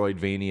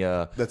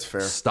Metroidvania That's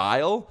fair.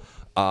 style.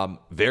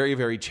 Very,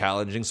 very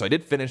challenging. So I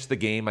did finish the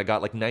game. I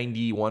got like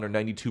 91 or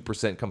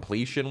 92%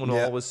 completion when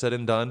all was said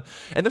and done.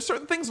 And there's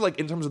certain things like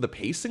in terms of the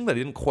pacing that I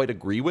didn't quite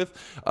agree with.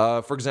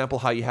 For example,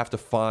 how you have to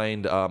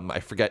find, I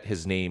forget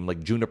his name,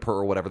 like Juniper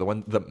or whatever,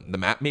 the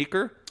map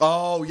maker.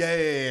 Oh,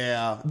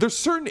 yeah. There's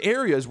certain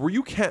areas where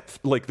you can't,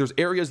 like, there's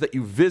areas that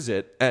you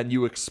visit and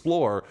you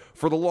explore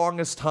for the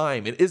longest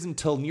time. It isn't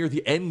until near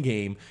the end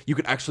game you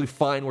can actually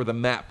find where the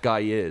map guy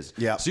is.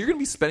 Yeah. So you're going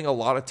to be spending a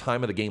lot of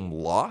time of the game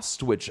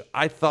lost, which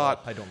I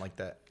thought. I don't like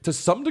that. To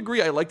some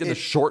degree, I liked in the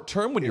short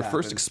term when you're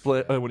happens.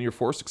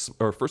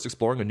 first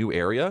exploring a new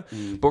area.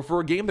 But for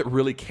a game that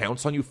really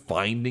counts on you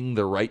finding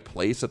the right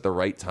place at the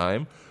right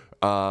time,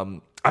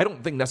 I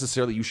don't think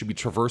necessarily you should be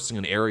traversing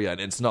an area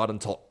and it's not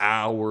until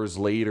hours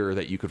later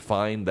that you could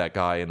find that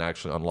guy and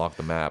actually unlock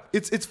the map.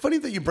 It's funny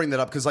that you bring that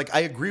up because like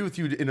I agree with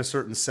you in a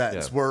certain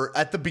sense. Yeah. Where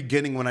at the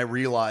beginning when I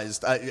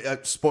realized,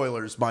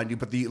 spoilers mind you,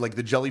 but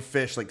the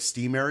jellyfish like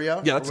steam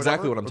area. Yeah, that's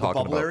exactly what I'm or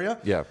talking the bubble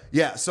about. Area.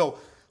 Yeah. So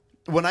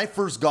when I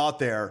first got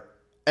there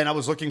and I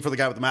was looking for the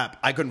guy with the map,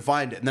 I couldn't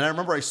find it. And then I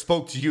remember I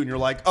spoke to you and you're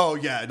like, "Oh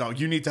yeah, no,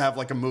 you need to have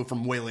like a move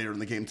from way later in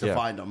the game to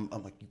find him."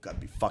 I'm like, "You got to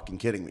be fucking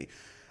kidding me."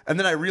 And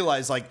then I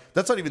realized, like,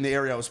 that's not even the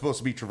area I was supposed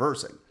to be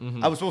traversing.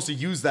 I was supposed to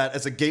use that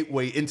as a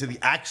gateway into the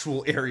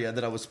actual area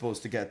that I was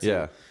supposed to get to.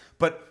 Yeah.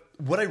 But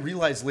what I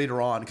realized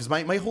later on, because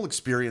my whole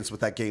experience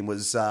with that game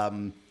was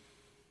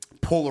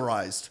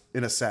polarized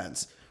in a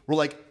sense. Where,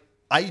 like,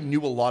 I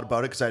knew a lot about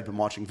it because I had been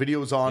watching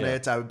videos on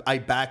it. I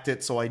backed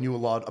it, so I knew a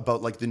lot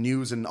about, like, the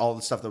news and all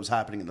the stuff that was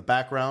happening in the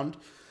background.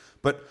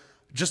 But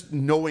just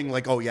knowing,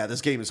 like, oh, yeah,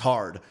 this game is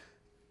hard.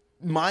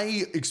 My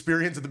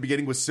experience at the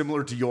beginning was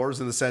similar to yours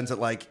in the sense that,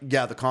 like,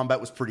 yeah, the combat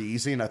was pretty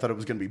easy and I thought it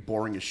was going to be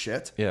boring as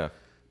shit. Yeah.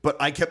 But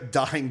I kept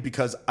dying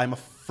because I'm a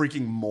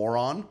freaking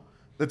moron.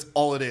 That's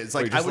all it is.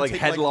 Like, just, I would like,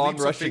 take headlong leaps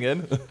of rushing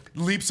faith-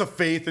 in? leaps of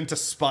faith into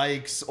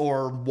spikes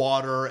or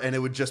water, and it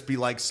would just be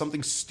like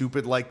something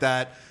stupid like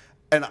that.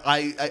 And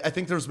I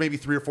think there's maybe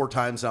 3 or 4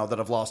 times now that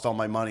I've lost all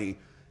my money.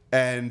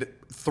 And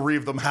 3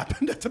 of them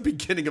happened at the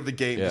beginning of the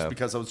game just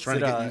because I was trying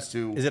to get used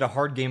to. Is it a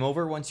hard game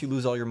over once you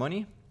lose all your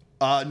money?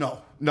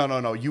 No.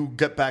 You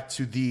get back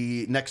to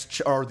the next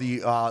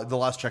the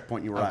last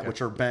checkpoint you were at, which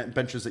are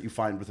benches that you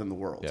find within the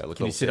world. Yeah,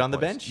 Can you sit on the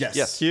bench?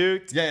 Yes.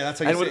 Cute. Yeah, that's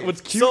how you And save.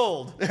 what's cute?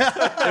 Sold.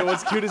 And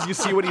what's cute is you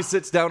see when he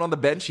sits down on the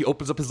bench, he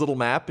opens up his little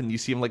map and you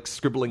see him like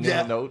scribbling in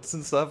Yeah. the notes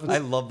and stuff. I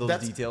love those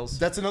that's, details.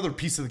 That's another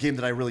piece of the game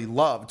that I really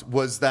loved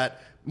was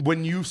that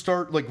when you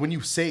start, like when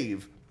you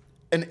save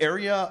an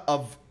area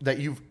of that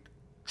you've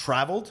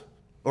traveled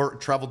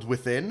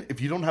within, if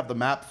you don't have the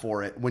map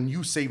for it, when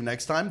you save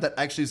next time, that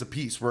actually is a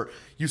piece where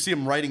you see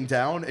him writing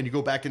down and you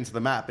go back into the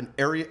map and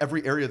every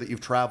area that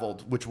you've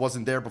traveled, which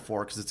wasn't there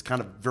before because it's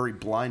kind of very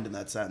blind in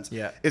that sense,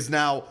 is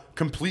now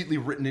completely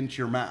written into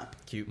your map.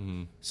 Cute.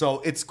 So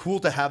it's cool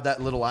to have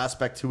that little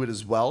aspect to it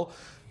as well.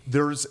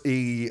 There's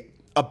a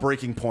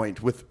breaking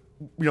point with,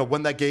 you know,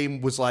 when that game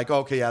was like,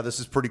 okay, yeah, this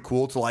is pretty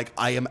cool, to like,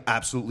 I am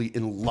absolutely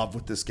in love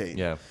with this game.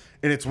 Yeah.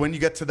 And it's when you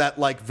get to that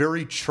like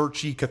very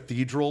churchy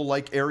cathedral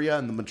like area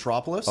in the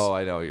metropolis. Oh,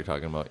 I know what you're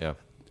talking about. Yeah.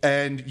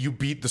 And you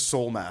beat the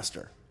Soul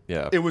Master.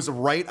 Yeah. It was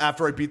right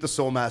after I beat the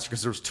Soul Master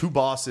because there's 2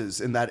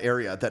 bosses in that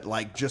area that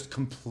like just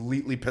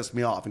completely pissed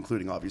me off,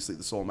 including obviously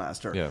the Soul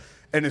Master. Yeah.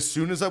 And as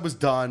soon as I was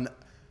done,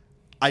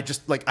 I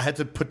just like I had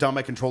to put down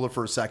my controller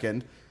for a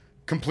second,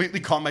 completely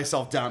calm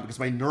myself down because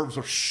my nerves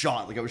were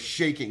shot. Like I was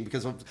shaking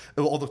because of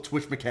all the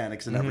twitch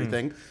mechanics and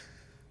everything.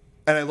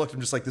 And I looked,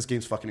 I'm just like, this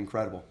game's fucking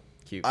incredible.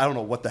 Cute. I don't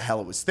know what the hell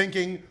I was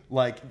thinking.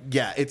 Like,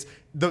 yeah, it's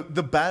the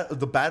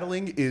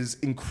battling is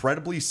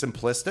incredibly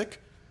simplistic,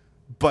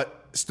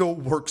 but still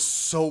works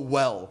so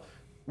well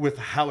with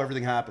how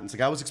everything happens. Like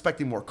I was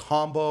expecting more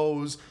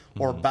combos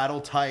or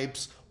battle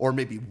types or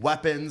maybe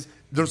weapons.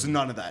 There's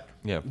none of that.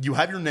 Yeah. You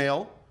have your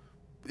nail.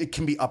 It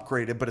can be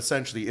upgraded, but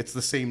essentially it's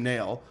the same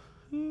nail.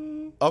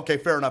 Okay,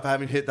 fair enough. I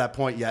haven't hit that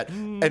point yet.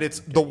 And it's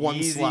the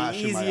one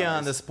slash in my Easy on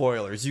eyes. the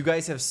spoilers. You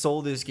guys have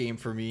sold this game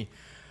for me.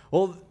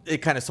 Well,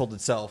 it kind of sold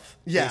itself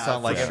Yeah, based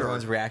on like for sure.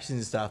 everyone's reactions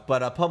and stuff.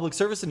 But a public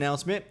service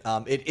announcement.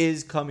 It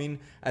is coming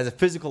as a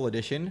physical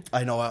edition.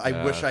 I know.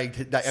 I wish I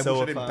didn't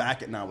if,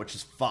 back it now, which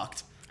is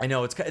fucked. I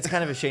know it's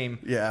kind of a shame.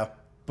 Yeah.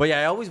 But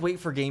yeah, I always wait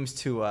for games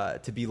to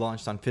be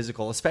launched on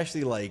physical,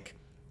 especially like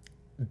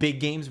big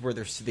games where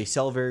they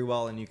sell very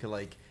well and you can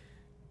like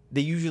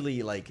they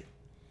usually like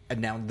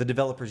announce, the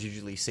developers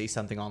usually say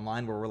something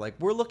online where we're like,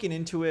 we're looking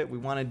into it, we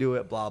want to do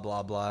it, blah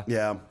blah blah.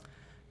 Yeah.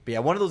 But yeah,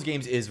 one of those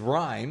games is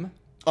Rime,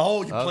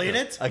 Oh, you played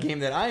it? a game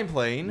that I am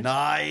playing.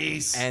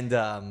 Nice. And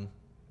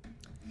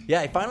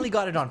yeah, I finally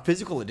got it on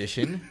physical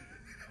edition.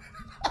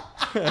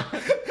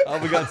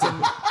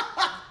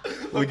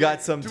 We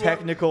got some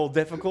technical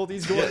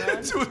difficulties going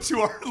on. To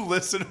our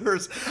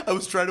listeners, I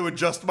was trying to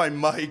adjust my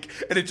mic,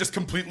 and it just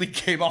completely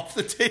came off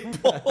the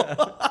table.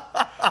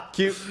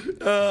 Cute.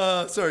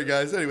 Sorry,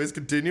 guys. Anyways,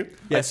 continue.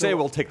 Yeah, I'd say so-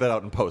 we'll take that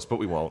out in post, but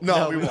we won't.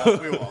 No, we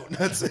won't. We won't.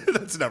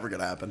 That's never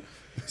gonna happen.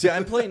 So yeah,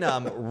 I'm playing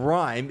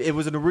Rime. It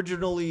was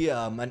originally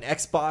an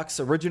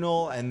Xbox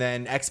original, and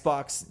then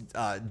Xbox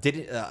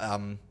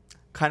didn't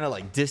kind of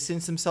like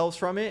distance themselves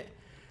from it.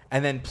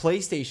 And then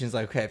PlayStation's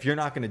like, okay, if you're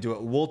not going to do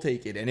it, we'll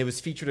take it. And it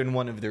was featured in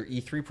one of their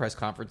E3 press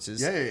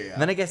conferences. Yeah.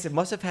 And then I guess it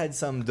must have had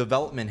some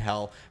development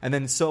hell. And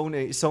then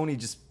Sony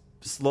just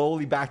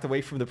slowly backed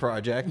away from the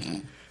project.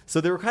 So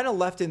they were kind of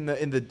left in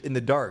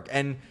the dark.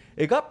 And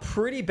it got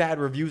pretty bad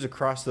reviews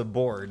across the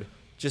board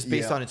just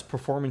based on its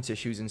performance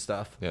issues and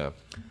stuff. Yeah.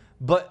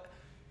 But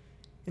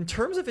in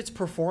terms of its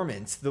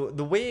performance,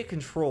 the way it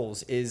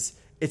controls is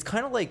it's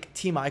kind of like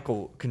Team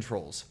Ico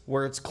controls,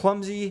 where it's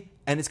clumsy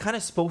and it's kind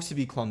of supposed to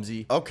be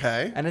clumsy.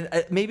 Okay. And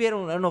maybe I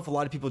don't know if a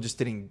lot of people just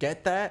didn't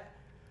get that,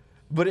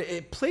 but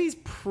it plays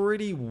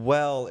pretty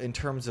well in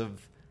terms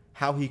of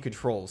how he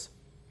controls.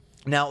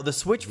 Now the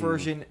Switch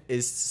version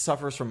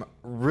suffers from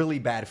really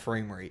bad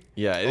frame rate.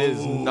 Yeah, it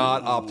is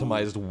not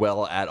optimized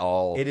well at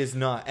all. It is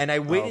not, and I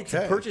waited to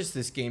Okay. purchase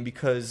this game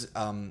because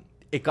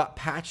it got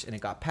patched and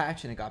it got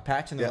patched and it got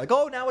patched, and they're like,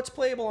 oh, now it's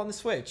playable on the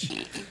Switch.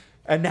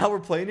 And now we're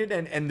playing it,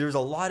 and there's a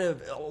lot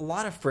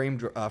of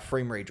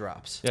frame rate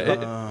drops.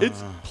 Yeah,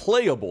 it's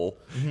playable.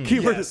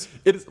 Keyword Yes. is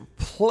it is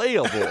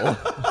playable.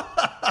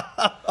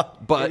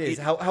 But It is.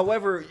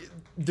 However,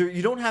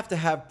 you don't have to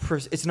have.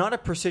 It's not a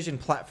precision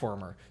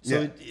platformer,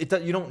 so Yeah.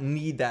 you don't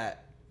need that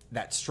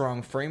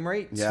strong frame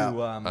rate Yeah.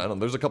 to. I don't know.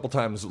 There's a couple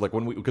times like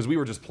because we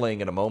were just playing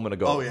it a moment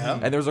ago. Oh, yeah?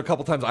 And there's a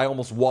couple times I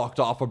almost walked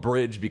off a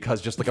bridge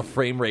because just like a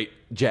frame rate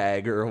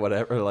jag or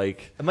whatever.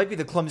 Like, It might be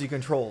the clumsy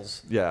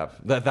controls. yeah,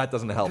 that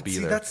doesn't help See,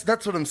 either.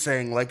 that's what I'm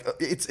saying. Like,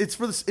 it's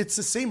for this. It's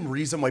the same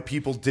reason why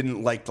people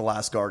didn't like The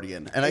Last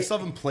Guardian, and I still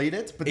haven't played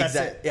it. But that's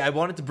it. Yeah, I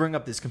wanted to bring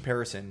up this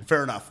comparison.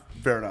 Fair enough.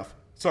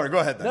 Sorry, go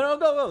ahead then. No,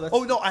 go. That's,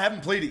 Oh no, I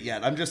haven't played it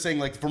yet. I'm just saying,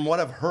 like, from what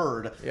I've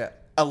heard, Yeah.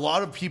 a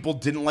lot of people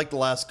didn't like The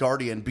Last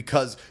Guardian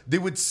because they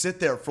would sit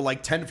there for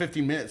like 10 to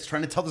 15 minutes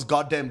trying to tell this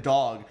goddamn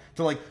dog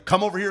to like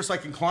come over here so I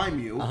can climb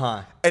you,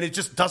 and it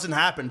just doesn't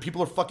happen.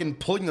 People are fucking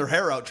pulling their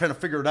hair out trying to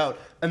figure it out,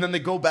 and then they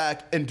go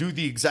back and do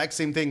the exact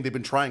same thing they've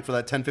been trying for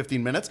that 10,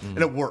 15 minutes, and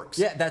it works.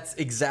 Yeah, that's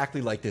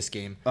exactly like this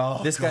game.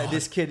 Oh,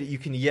 This kid, you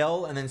can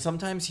yell, and then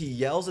sometimes he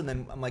yells, and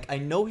then I'm like, I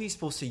know he's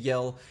supposed to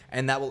yell,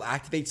 and that will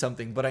activate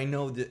something, but I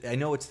know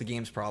it's the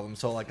game's problem.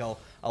 So like,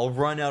 I'll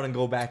run out and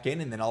go back in,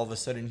 and then all of a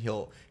sudden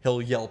he'll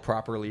yell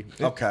properly.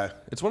 Okay.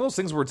 It's one of those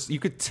things where you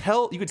could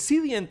see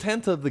the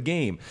intent of the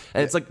game,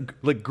 and it's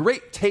like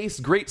great taste,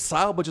 great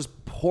style, but just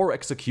poor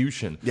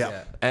execution.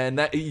 Yeah. And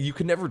that you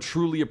can never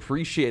truly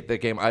appreciate that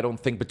game, I don't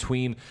think,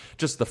 between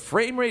just the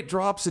frame rate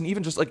drops and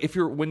even just like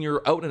when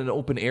you're out in an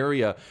open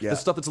area, Yeah. the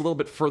stuff that's a little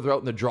bit further out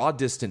in the draw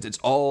distance, it's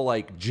all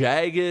like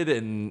jagged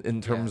and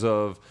in terms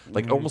of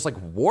like almost like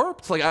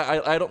warped. Like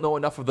I don't know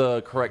enough of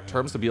the correct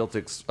terms to be able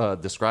to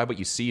describe what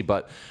you see,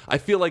 but I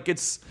feel like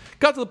it's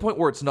got to the point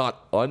where it's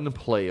not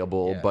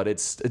unplayable, but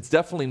it's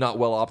definitely not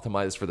well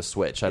optimized for the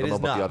Switch. I don't know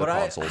about the other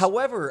consoles.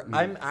 However,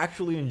 I'm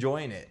actually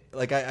enjoying it.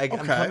 Like I'm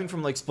coming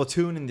from like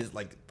Splatoon and this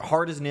like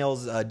hard as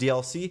nails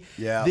DLC.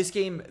 Yeah. This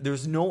game,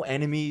 there's no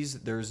enemies.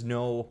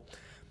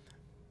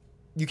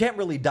 You can't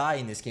really die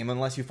in this game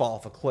unless you fall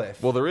off a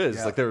cliff. Well, there is.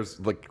 Yeah. Like, there's,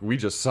 like, we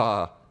just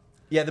saw.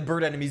 Yeah, the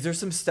bird enemies. There's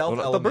some stealth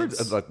Well, not the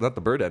elements. bird, not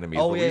the bird enemies.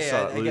 Oh, but yeah, we yeah,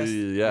 saw, I guess-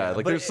 yeah,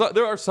 like but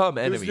there are some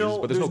enemies,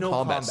 but there's no combat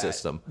combat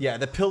system. Yeah,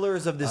 the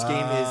pillars of this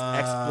game is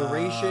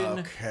exploration,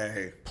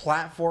 Okay.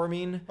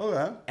 platforming,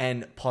 Okay.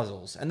 and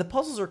puzzles. And the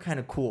puzzles are kind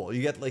of cool.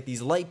 You get like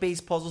these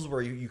light-based puzzles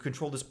where you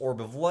control this orb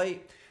of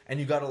light, and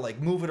you got to like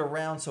move it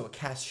around so it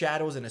casts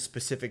shadows in a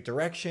specific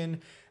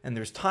direction. And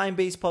there's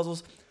time-based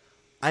puzzles.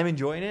 I'm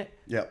enjoying it.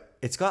 Yep.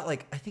 I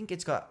think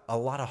it's got a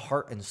lot of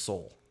heart and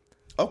soul.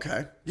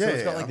 Okay. Yeah. So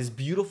it's got like this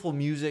beautiful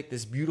music,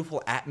 this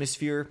beautiful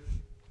atmosphere,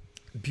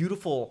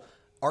 beautiful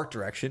art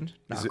direction.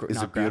 Is it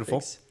not beautiful?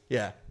 graphics.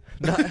 Yeah.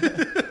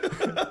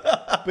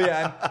 But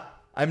yeah,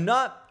 I'm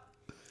not.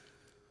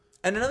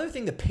 And another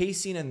thing, the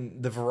pacing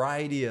and the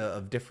variety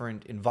of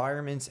different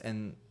environments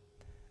and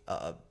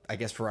I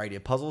guess variety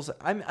of puzzles.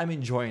 I'm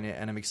enjoying it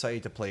and I'm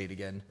excited to play it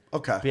again.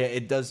 Okay. But yeah,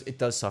 it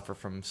does suffer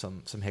from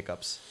some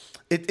hiccups.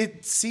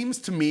 It seems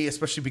to me,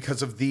 especially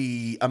because of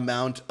the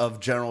amount of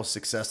general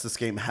success this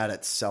game had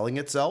at selling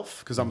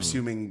itself, because I'm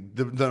assuming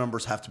the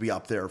numbers have to be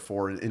up there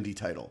for an indie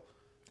title.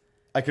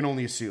 I can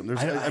only assume. For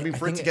I it to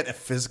think get a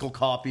physical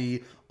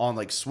copy on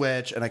like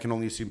Switch, and I can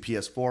only assume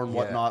PS4 and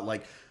whatnot,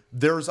 like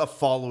there's a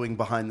following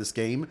behind this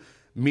game,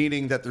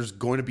 meaning that there's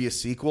going to be a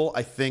sequel.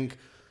 I think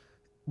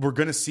we're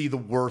going to see the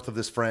worth of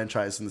this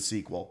franchise in the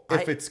sequel,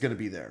 if it's going to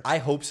be there. I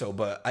hope so,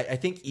 but I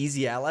think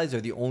Easy Allies are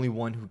the only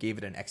one who gave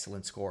it an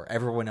excellent score.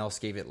 Everyone else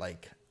gave it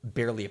like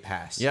barely a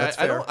pass. Yeah, That's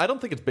I fair.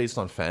 don't think it's based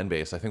on fan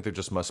base. I think there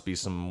just must be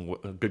some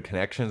good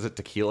connections at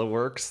Tequila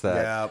Works that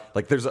Yeah.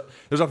 like there's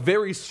a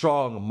very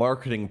strong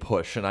marketing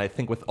push, and I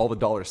think with all the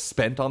dollars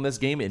spent on this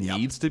game, it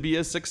needs to be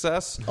a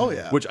success. Oh,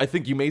 yeah. Which I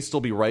think you may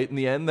still be right in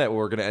the end that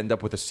we're going to end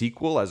up with a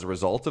sequel as a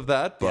result of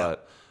that,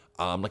 but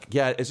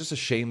it's just a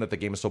shame that the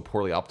game is so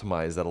poorly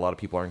optimized that a lot of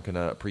people aren't going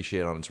to appreciate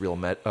it on its real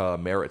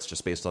merits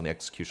just based on the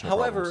execution.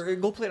 However,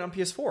 go play it on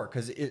PS4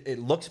 because it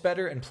looks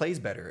better and plays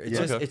better. It's Yeah.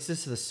 just Okay. it's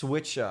just the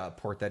Switch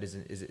port that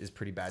is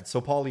pretty bad.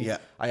 So, Paulie, Yeah.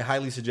 I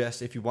highly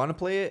suggest if you want to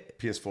play it,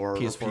 PS4 or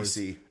PS4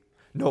 PC.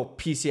 No,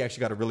 PC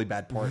actually got a really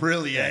bad port.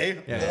 Really, eh?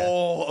 Yeah.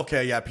 Oh,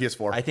 okay, yeah,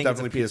 PS4. I think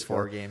definitely it's a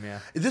PS4 game, yeah.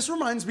 This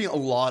reminds me a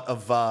lot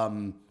of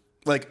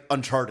like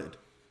Uncharted,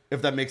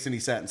 if that makes any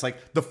sense.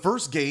 Like the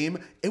first game,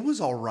 it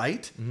was all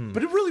right,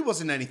 but it really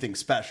wasn't anything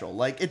special.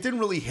 Like it didn't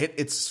really hit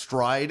its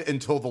stride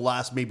until the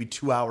last maybe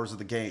 2 hours of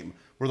the game,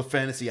 where the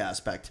fantasy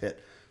aspect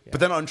hit. But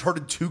then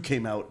Uncharted 2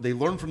 came out. They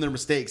learned from their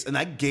mistakes, and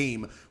that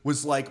game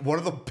was like one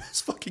of the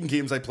best fucking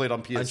games I played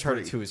on PS3.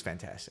 Uncharted 2 is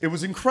fantastic. It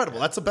was incredible.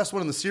 That's the best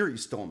one in the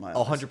series, still in my eyes.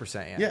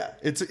 100%, yeah. Yeah,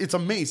 it's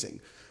amazing.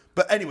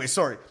 But anyway,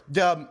 sorry.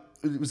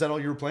 Was that all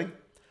you were playing?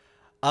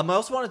 I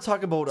also want to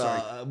talk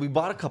about, we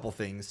bought a couple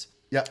things.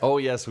 Yeah. Oh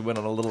yes, we went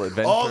on a little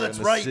adventure. Oh, that's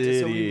in the right.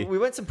 City. So we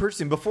went some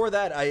purchasing. Before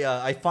that,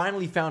 I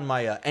finally found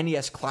my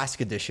NES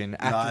Classic Edition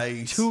after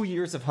Nice. 2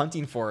 years of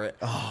hunting for it.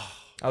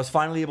 I was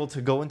finally able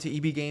to go into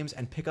EB Games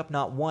and pick up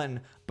not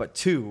one, but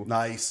two.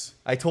 Nice.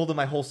 I told them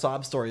my whole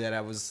sob story that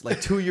I was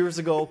like 2 years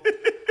ago.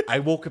 I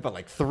woke up at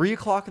like 3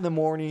 o'clock in the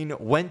morning,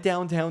 went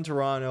downtown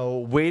Toronto,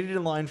 waited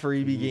in line for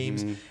EB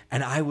Games,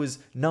 and I was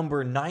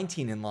number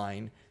 19 in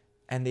line,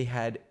 and they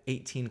had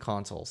 18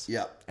 consoles.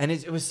 Yeah. And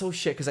it was so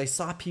shit because I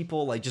saw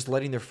people like just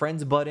letting their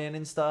friends butt in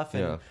and stuff,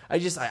 and Yeah.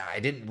 I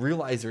didn't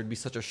realize there'd be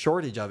such a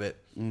shortage of it.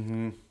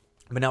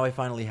 But now I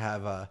finally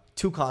have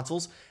 2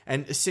 consoles,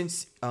 and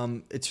since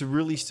it's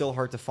really still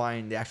hard to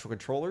find the actual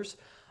controllers,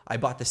 I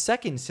bought the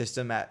second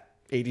system at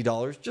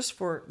 $80 just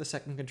for the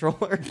second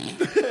controller.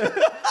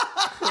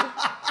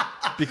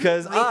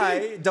 Because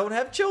I don't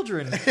have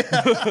children.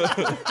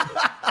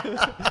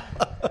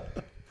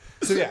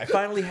 So yeah, I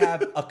finally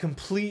have a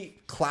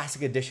complete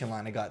Classic Edition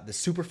line. I got the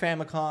Super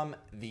Famicom,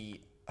 the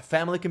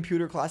Family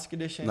Computer Classic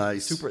Edition,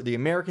 Nice. the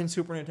American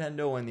Super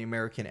Nintendo, and the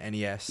American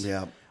NES.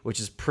 Yeah. Which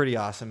is pretty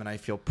awesome, and I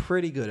feel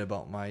pretty good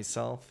about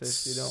myself,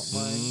 if you don't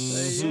mind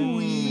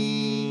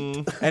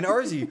saying. And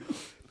Arzi,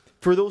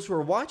 for those who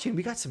are watching,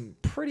 we got some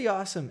pretty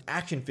awesome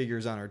action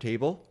figures on our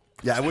table.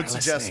 Yeah, I would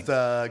suggest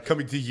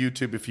coming to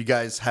YouTube if you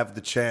guys have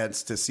the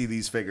chance to see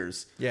these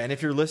figures. Yeah, and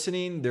if you're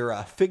listening, they're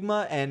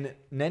Figma and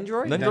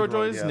Nendroid.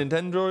 Nendroids, yeah.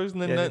 Nintendroids,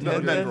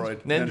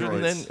 Nendroid.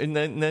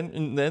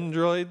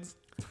 Nendroids.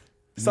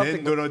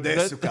 Something- Nendoro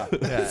Desuka.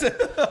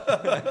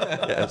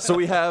 Yeah, so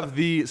we have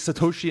the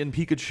Satoshi and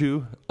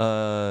Pikachu.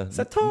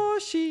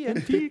 Satoshi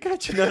and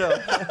Pikachu. No.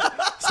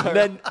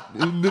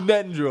 The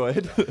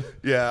Nendroid.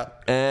 Yeah.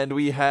 And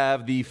we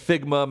have the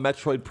Figma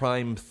Metroid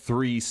Prime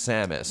 3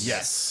 Samus.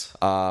 Yes.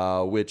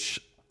 Which,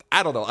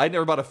 I don't know. I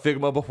never bought a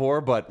Figma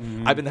before, but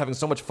I've been having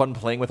so much fun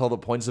playing with all the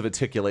points of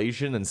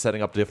articulation and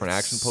setting up different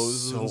action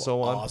poses and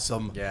so on.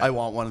 Awesome. Yeah. I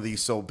want one of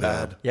these so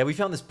bad. Yeah, we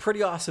found this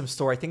pretty awesome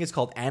store. I think it's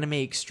called Anime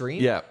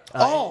Extreme. Yeah.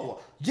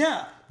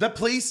 Yeah. That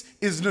place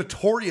is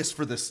notorious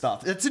for this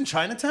stuff. It's in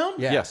Chinatown?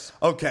 Yeah. Yes.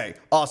 Okay,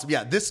 awesome.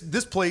 Yeah, this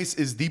place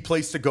is the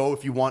place to go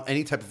if you want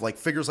any type of like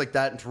figures like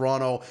that in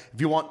Toronto.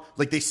 If you want,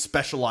 like, they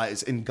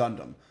specialize in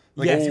Gundam.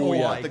 Like, Yes, if you oh want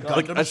my the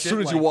God. Gundam As shit,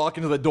 soon as you like- walk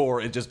into the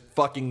door, it just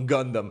fucking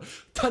Gundam.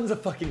 Tons of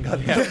fucking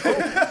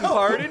Gundam.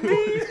 Pardon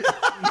me?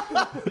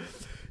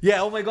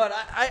 Yeah, oh my god,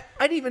 I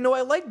didn't even know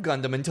I liked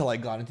Gundam until I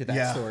got into that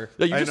Yeah. store.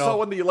 Yeah, you I just know. saw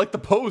one that you like the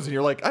pose, and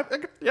you're like,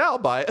 yeah, I'll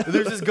buy it.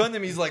 There's this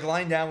Gundam, he's like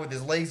lying down with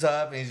his legs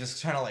up and he's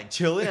just trying to like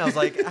chilling. I was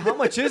like, how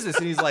much is this?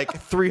 And he's like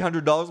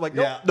 $300. I'm like,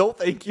 no, Yeah. no,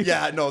 thank you.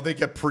 Yeah, no, they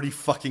get pretty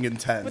fucking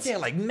intense. But they had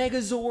like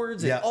Megazords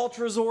and Yeah.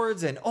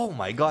 Ultrazords and oh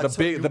my god.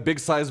 The big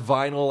size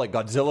vinyl, like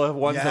Godzilla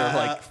ones that are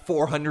Yeah. like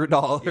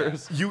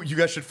 $400. You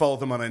guys should follow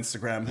them on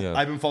Instagram. Yeah.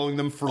 I've been following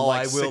them for Oh,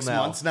 like I will 6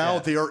 now. months now. Yeah.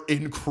 They are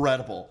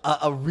incredible.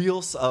 a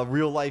real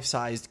life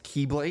sized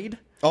Keyblade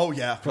Oh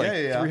yeah, for like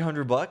yeah.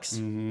 $300.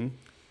 Mm-hmm.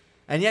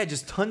 And yeah,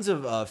 just tons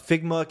of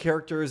Figma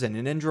characters and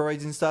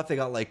Nendroids and stuff. They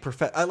got like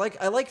I like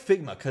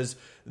Figma because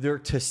they're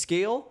to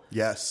scale.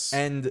 Yes.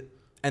 And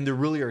they're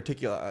really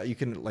articulate. You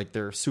can like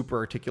they're super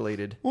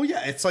articulated. Well,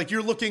 yeah, it's like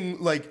you're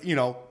looking like,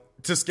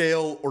 to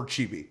scale or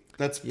chibi.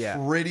 That's Yeah.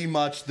 pretty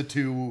much the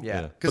two.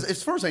 Yeah. Because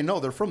as far as I know,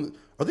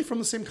 are they from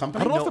the same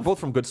company? I don't know No. if they're both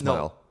from Good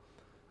Smile.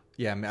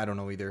 Yeah, I don't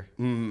know either.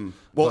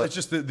 Well, it's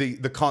just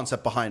the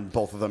concept behind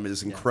both of them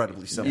is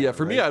incredibly similar. Yeah,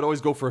 for me, right? I'd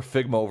always go for a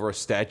Figma over a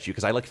statue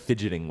because I like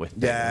fidgeting with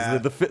things. Yeah.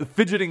 The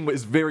fidgeting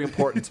is very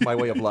important to my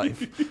way of life.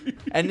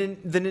 And then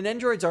the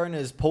Nendroids aren't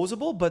as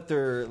posable, but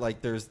they're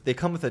like they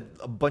come with a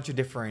bunch of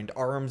different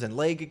arms and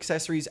leg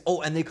accessories.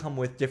 Oh, and they come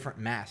with different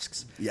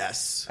masks.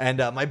 Yes. And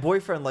my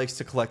boyfriend likes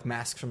to collect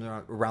masks from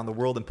around the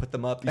world and put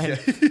them up. And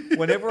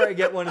whenever I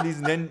get one of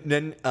these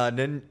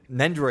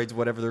Nendroids,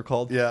 whatever they're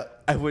called, Yeah.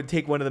 I would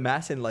take one of the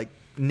masks and like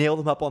nail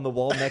them up on the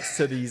wall next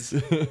to these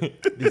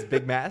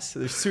big masks.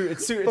 It's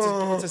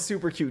a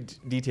super cute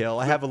detail.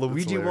 I have a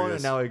Luigi one, hilarious.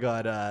 and now I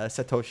got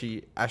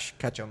Satoshi Ash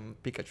Ketchum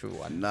Pikachu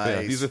one. Nice.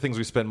 Yeah, these are things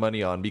we spend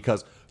money on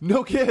because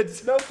no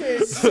kids. No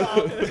kids.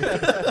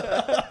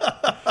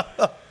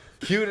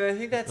 Cute, and I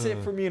think that's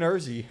it for me and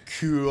Urzi.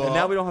 Cool. And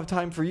now we don't have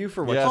time for you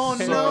for what? Yes. Oh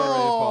Sorry, no!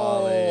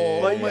 Polly.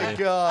 Oh my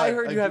god! I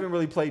heard you haven't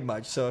really played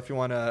much, so if you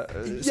want to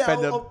Yeah,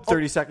 spend I'll-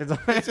 30 seconds on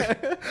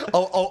it.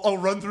 I'll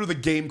run through the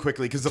game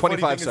quickly because the funny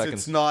 25 thing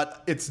seconds. is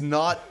it's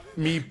not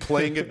me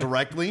playing it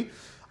directly.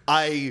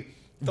 I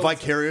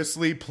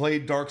vicariously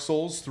played Dark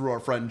Souls through our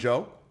friend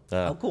Joe.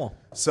 Oh, cool.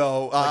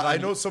 So I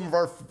know some of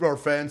our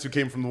fans who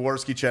came from the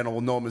Warski channel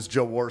will know him as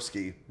Joe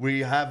Warski. We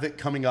have it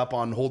coming up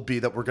on Hold B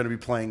that we're going to be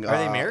playing. Are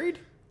they married?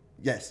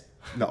 Yes.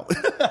 No.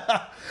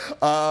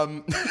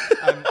 I'm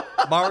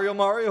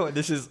Mario, and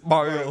this is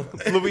Mario.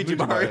 Luigi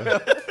Mario.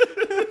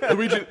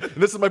 Luigi.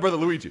 This is my brother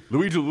Luigi.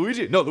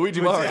 Luigi. No,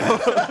 Luigi Mario.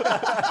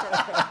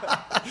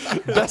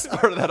 Best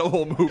part of that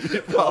whole movie.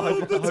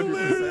 That's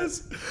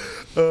hilarious.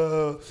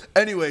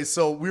 Anyway,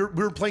 so we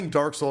were playing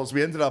Dark Souls.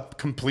 We ended up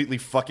completely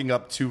fucking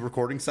up 2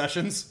 recording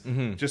sessions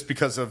just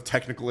because of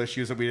technical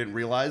issues that we didn't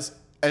realize.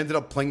 Ended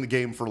up playing the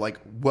game for like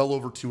well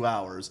over 2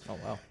 hours. Oh,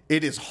 wow.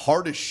 It is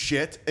hard as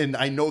shit, and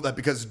I know that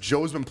because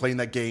Joe's been playing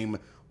that game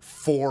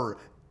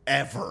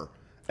forever.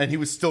 And he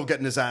was still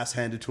getting his ass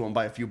handed to him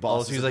by a few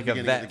bosses. So he's like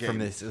a vet from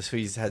this. So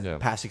he's had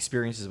past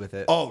experiences with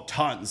it. Oh,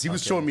 tons. He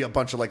was showing me a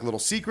bunch of like little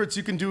secrets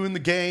you can do in the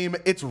game.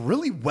 It's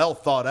really well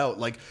thought out.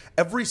 Like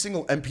every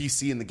single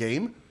NPC in the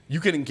game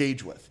you can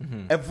engage with.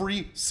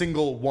 Every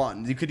single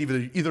one. You could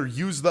either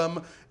use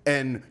them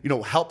and, you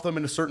know, help them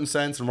in a certain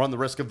sense and run the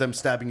risk of them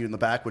stabbing you in the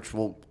back, which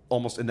will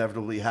almost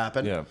inevitably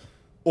happen. Yeah.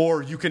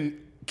 Or you can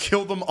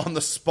kill them on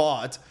the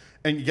spot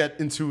and you get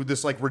into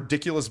this like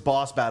ridiculous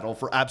boss battle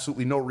for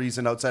absolutely no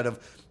reason outside of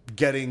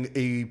getting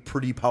a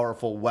pretty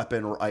powerful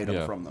weapon or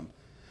item from them.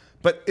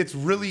 But it's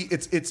really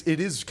it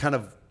is kind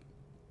of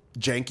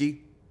janky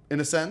in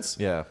a sense.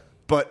 Yeah.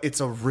 But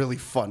it's a really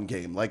fun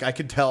game. Like I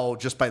could tell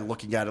just by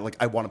looking at it, like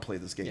I want to play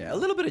this game. Yeah, a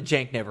little bit of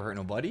jank never hurt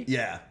nobody.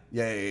 Yeah.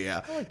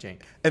 I like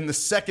jank. And the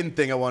second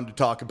thing I wanted to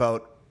talk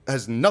about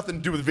has nothing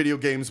to do with video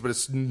games, but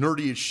it's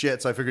nerdy as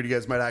shit, so I figured you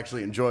guys might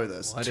actually enjoy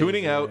this.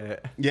 Tuning out.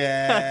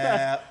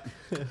 Yeah.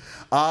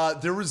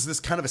 There was this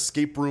kind of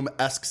escape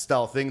room-esque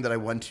style thing that I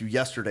went to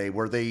yesterday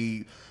where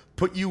they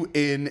put you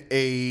in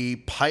a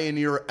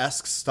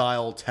Pioneer-esque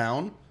style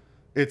town.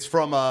 It's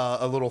from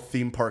a little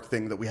theme park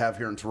thing that we have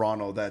here in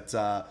Toronto that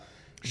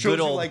shows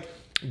you like...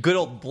 Good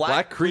old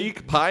Black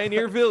Creek,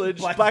 Pioneer Village.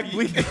 Black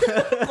Bleak.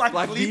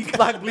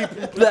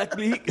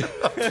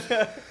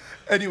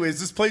 Anyways,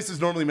 this place is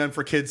normally meant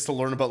for kids to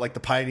learn about like the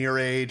pioneer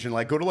age and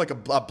like go to like a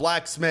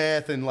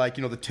blacksmith and like,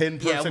 you know, the tin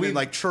person and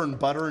like churn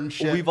butter and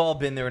shit. We've all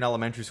been there in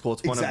elementary school.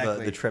 It's one of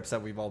Exactly. the trips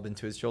that we've all been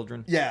to as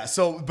children. Yeah,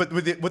 so but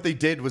what they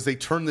did was they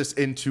turned this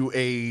into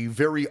a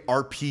very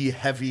RP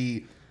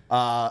heavy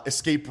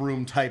escape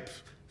room type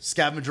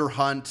scavenger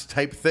hunt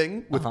type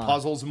thing with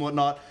puzzles and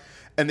whatnot.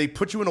 And they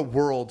put you in a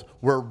world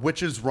where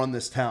witches run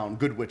this town,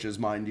 good witches,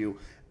 mind you,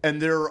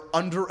 and they're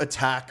under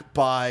attack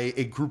by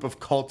a group of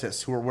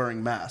cultists who are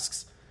wearing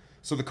masks.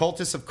 So the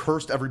cultists have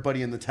cursed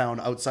everybody in the town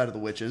outside of the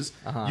witches.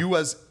 You,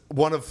 as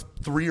one of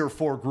 3 or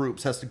 4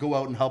 groups, has to go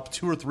out and help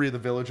 2 or 3 of the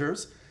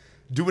villagers,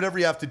 do whatever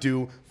you have to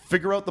do,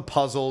 figure out the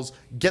puzzles,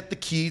 get the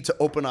key to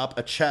open up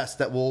a chest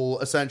that will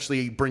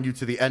essentially bring you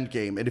to the end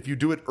game. And if you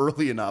do it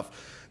early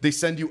enough, they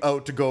send you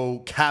out to go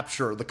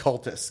capture the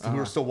cultists who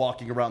are still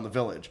walking around the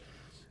village.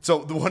 So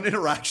the one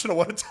interaction I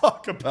want to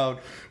talk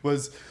about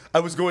was I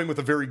was going with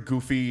a very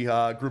goofy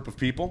group of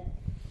people.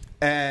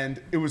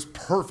 And it was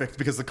perfect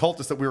because the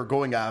cultists that we were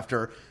going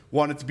after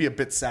wanted to be a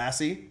bit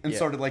sassy and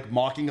started like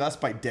mocking us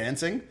by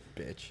dancing.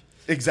 Bitch.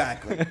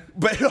 Exactly.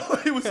 But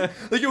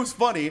it was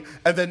funny.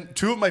 And then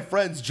 2 of my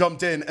friends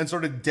jumped in and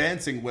started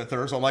dancing with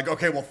her. So I'm like,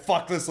 okay, well,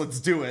 fuck this. Let's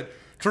do it.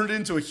 Turned it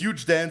into a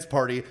huge dance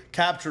party,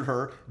 captured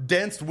her,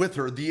 danced with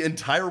her the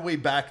entire way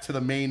back to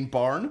the main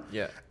barn.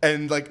 Yeah.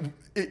 And like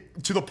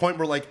to the point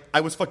where like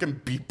I was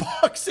fucking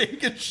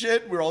beatboxing and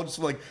shit. We were all just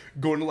like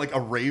going to like a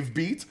rave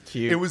beat.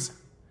 Cute. It was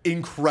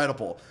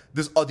incredible.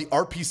 This the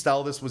RP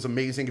style of this was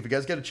amazing. If you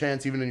guys get a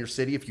chance, even in your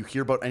city, if you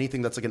hear about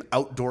anything that's like an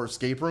outdoor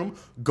escape room,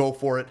 go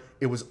for it.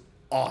 It was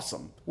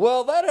awesome.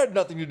 Well, that had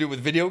nothing to do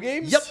with video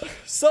games. Yep.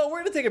 So we're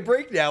gonna take a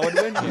break now, and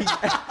when we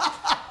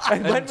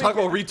And talk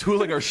about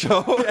retooling our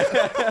show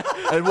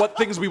and what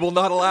things we will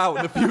not allow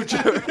in the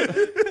future.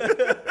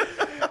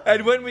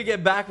 and when we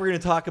get back, we're gonna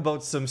talk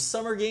about some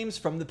summer games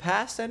from the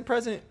past and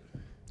present.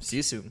 See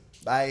you soon.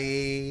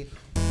 Bye.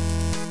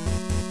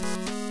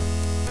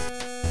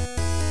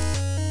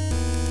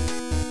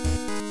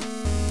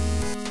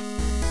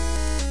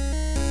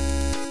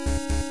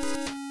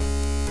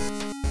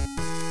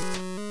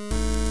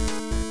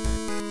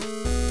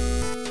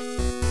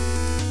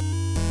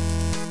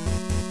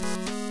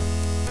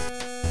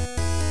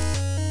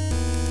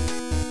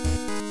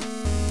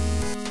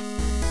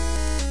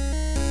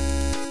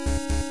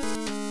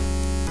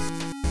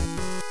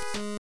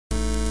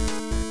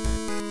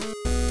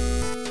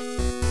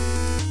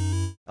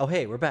 Oh,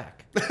 hey, we're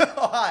back.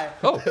 Hi.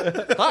 Oh,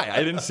 hi.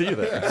 I didn't see you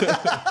there.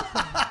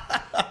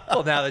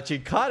 Well, now that you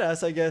caught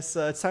us, I guess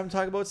it's time to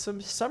talk about some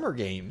summer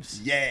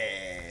games.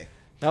 Yeah.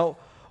 Now,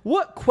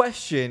 what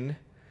question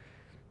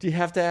do you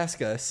have to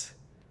ask us?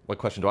 What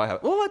question do I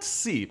have? Well, let's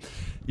see.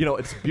 You know,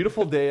 it's a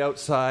beautiful day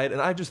outside, and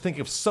I just think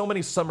of so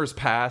many summers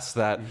past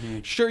that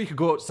sure, you could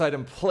go outside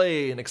and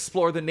play and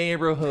explore the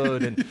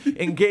neighborhood and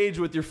engage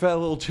with your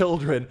fellow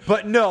children.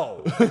 But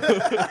no.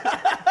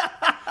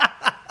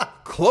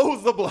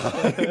 close the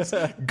blinds,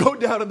 go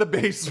down in the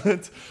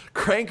basement,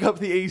 crank up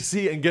the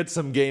AC, and get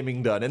some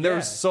gaming done. And there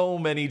are so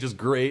many just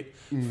great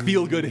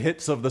feel-good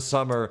hits of the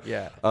summer.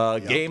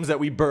 Games that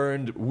we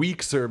burned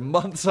weeks or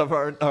months of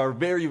our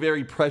very,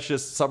 very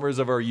precious summers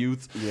of our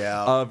youth.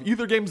 Of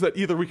either games that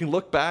either we can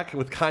look back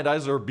with kind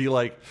eyes or be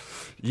like,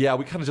 yeah,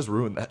 we kind of just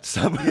ruined that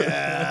summer.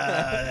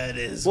 Yeah, it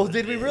is. Well,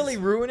 did we really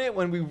ruin it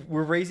when we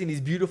were raising these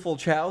beautiful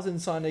chows in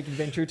Sonic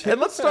Adventure 2? And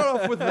let's start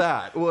off with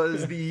that.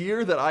 Was the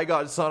year that I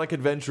got Sonic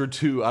Adventure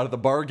 2 out of the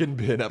bargain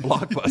bin at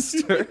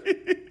Blockbuster.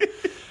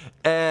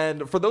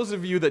 And for those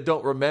of you that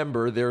don't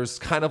remember, there's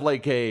kind of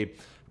like a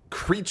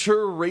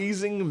creature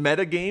raising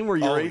metagame where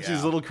you raise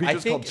these little I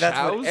creatures think called that's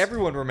chows. what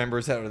everyone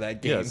remembers out of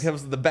that game. Yes. That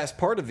was the best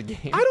part of the game.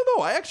 I don't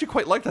know. I actually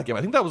quite liked that game. I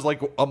think that was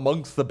like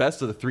amongst the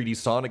best of the 3D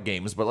Sonic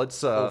games. But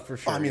let's. for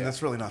sure. I mean,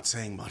 that's really not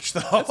saying much,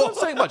 though. That's not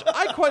saying much.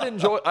 I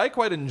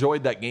quite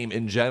enjoyed that game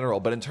in general,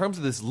 but in terms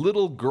of this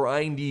little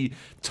grindy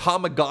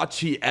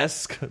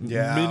Tamagotchi-esque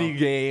mini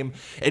game,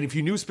 and if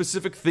you knew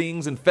specific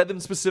things and fed them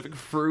specific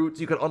fruits,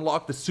 you could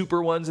unlock the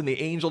super ones and the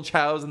angel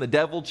chows and the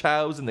devil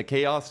chows and the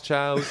chaos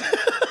chows.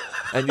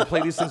 And you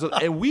play these things,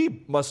 and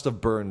we must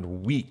have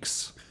burned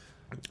weeks.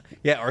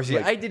 Yeah,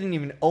 RC, I didn't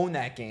even own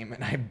that game,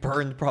 and I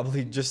burned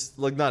probably just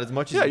like not as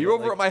much as Yeah, you were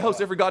over at my house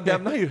every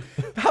goddamn night.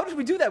 How did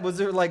we do that? Was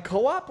there like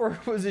co-op, or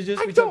was it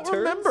just I we don't took turns?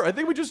 remember. I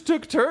think we just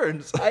took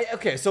turns.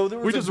 Okay, so there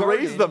was We a just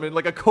garden. raised them in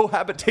like a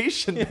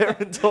cohabitation there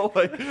until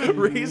like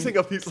raising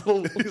of these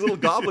little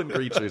goblin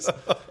creatures.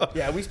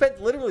 Yeah, we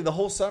spent literally the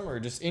whole summer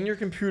just in your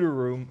computer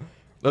room.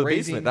 The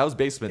raising- basement. That was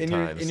basement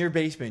times. In your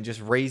basement, just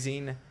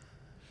raising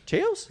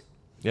chows.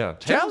 Yeah,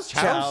 Chows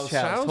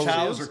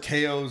or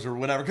KOs or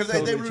whatever, because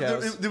Totally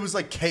chows. there was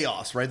like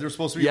chaos, right? There was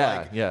supposed to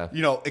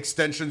be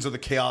extensions of the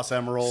Chaos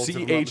Emeralds. if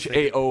I'm not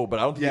mistaken. CHAO, but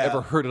I don't think Yeah. you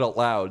ever heard it out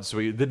loud, so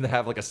we didn't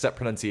have like a set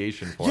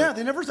pronunciation for Yeah, it.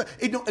 they never said.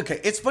 Okay,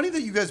 it's funny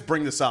that you guys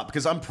bring this up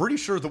because I'm pretty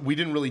sure that we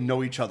didn't really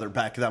know each other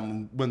back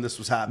then when this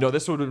was happening. No,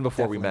 this would have been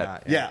before we met.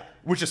 Definitely not. Yeah,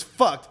 which is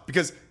fucked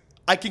because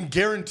I can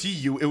guarantee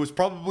you it was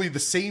probably the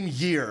same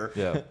year.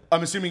 Yeah.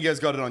 I'm assuming you guys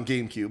got it on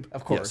GameCube.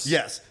 Of course.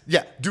 Yes.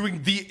 Yeah.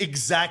 Doing the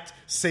exact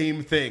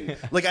same thing.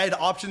 Like I had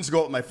options to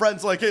go with my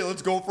friends, like, hey,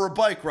 let's go for a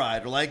bike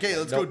ride, or like, hey,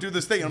 let's go do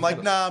this thing. And I'm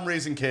like, nah, I'm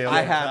raising KO.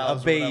 I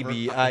have a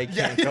baby. I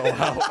can't go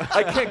out.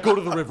 I can't go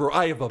to the river.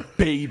 I have a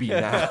baby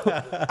now.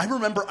 I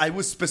remember I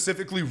was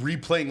specifically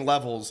replaying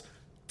levels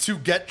to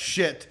get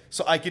shit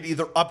so I could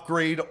either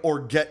upgrade or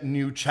get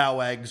new chow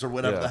eggs or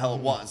whatever Yeah. the hell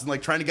it was, and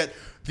like trying to get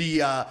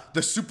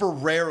the super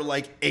rare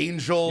like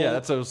angel Yeah,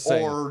 that's what I was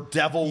saying. or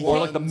devil Or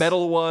like the ones.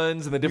 metal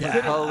ones and the different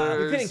Yeah.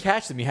 colors. You couldn't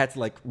catch them. You had to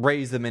like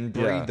raise them and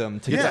breed Yeah. them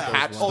to You get had to those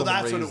hatch ones. them. Oh,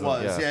 that's what raise it them,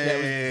 was. yeah. Yeah, Yeah,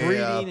 it was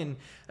breeding, yeah. and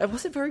it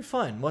wasn't very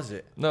fun, was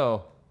it?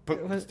 No. But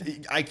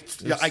I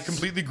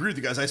completely agree with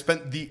you guys. I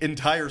spent the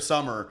entire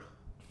summer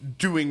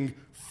doing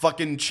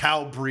fucking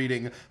chow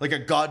breeding like a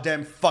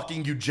goddamn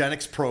fucking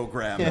eugenics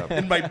program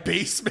in my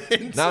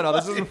basement. No,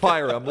 this isn't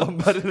Fire Emblem,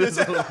 but it is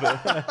a little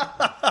bit.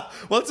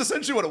 Well, that's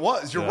essentially what it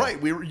was. You're Yeah.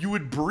 right. You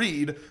would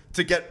breed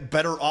to get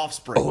better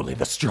offspring. Only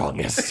the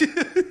strongest.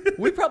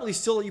 You probably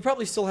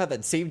still have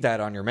that saved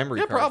that on your memory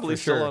Yeah, card. probably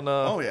for still sure. on.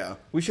 Oh yeah.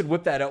 We should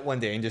whip that out one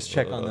day and just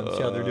check on them,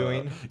 see how they're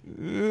doing.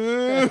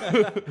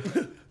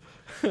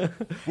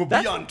 We'll be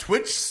on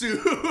Twitch soon.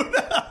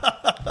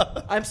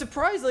 I'm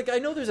surprised. Like I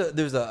know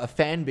there's a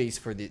fan base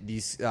for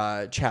these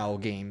Chow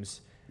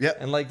games. Yeah.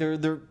 and like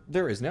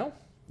there is no.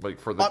 Like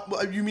for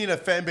the. You mean a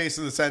fan base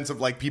in the sense of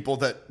like people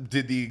that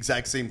did the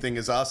exact same thing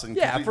as us? And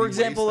Yeah, for completely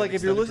example, waste like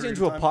if you're an listening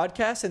to extended a period of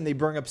podcast and they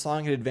bring up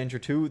Sonic Adventure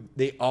 2,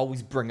 they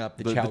always bring up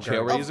the Chow chow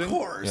Garden. time. raising? Of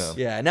course.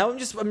 Yeah. Yeah, now I'm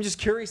just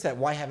curious that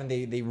why haven't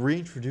they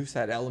reintroduced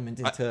that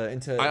element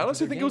into I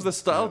honestly think it was the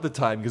style at the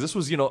time because this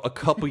was, a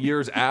couple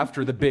years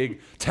after the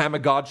big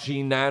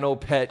Tamagotchi, Nano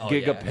Pet,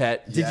 Giga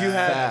Pet. Did you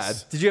have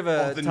Yes. Did you have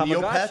a the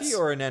Tamagotchi Neopets?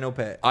 or a Nano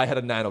Pet? I had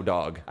a Nano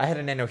Dog. I had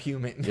a Nano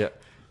Human. Yeah.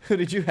 Who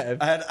did you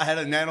have? I had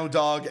a nano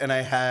dog and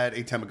I had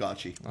a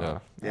Tamagotchi. Yeah.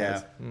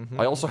 Yeah.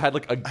 I also had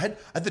like a. I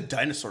had the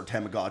dinosaur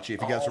Tamagotchi,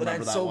 if you guys Oh,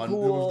 remember that's that so one.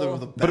 cool. They were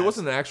the But it best.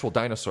 wasn't an actual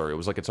dinosaur. It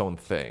was like its own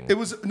thing. It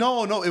was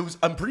no. It was.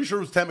 I'm pretty sure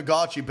it was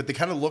Tamagotchi, but they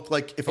kind of looked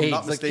like, if I'm not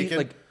Eggs, mistaken,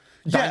 like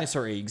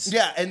dinosaur eggs.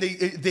 Yeah, and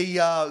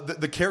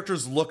the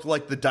characters looked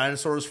like the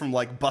dinosaurs from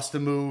like Bust a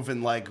Move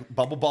and like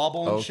Bubble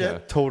Bobble and Okay.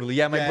 shit. Totally.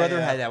 Yeah, my Yeah, brother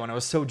yeah. had that one. I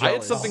was so I jealous.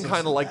 had something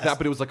kind of like that,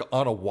 but it was like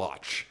on a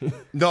watch.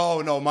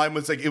 No, mine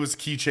was like it was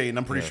keychain.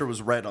 I'm pretty sure it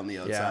was red on the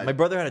outside. Yeah, my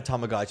brother had a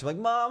Tamagotchi. I'm like,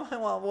 Mom, I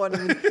want one.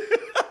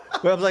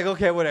 But I was like,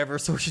 okay, whatever.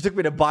 So she took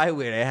me to buy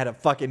one. I had a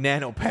fucking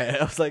Nano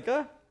Pet. I was like,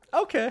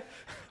 okay.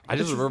 I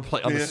just remember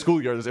playing on the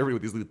schoolyard as everywhere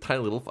with these little,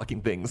 tiny little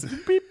fucking things.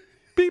 Beep,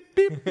 beep,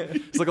 beep.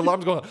 It's like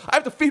alarms going on. I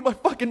have to feed my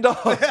fucking dog.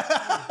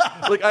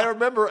 Like I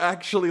remember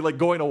actually like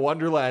going to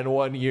Wonderland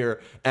one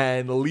year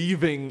and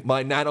leaving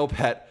my Nano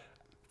Pet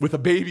with a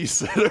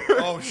babysitter.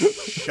 Oh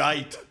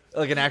shite!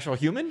 Like an actual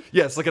human?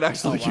 Yes, like an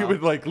actual human,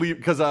 like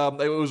because I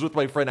was with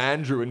my friend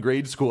Andrew in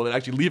grade school and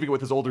actually leaving it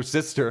with his older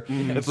sister,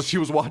 and so she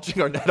was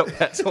watching our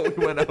NetOpets when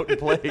we went out and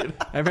played.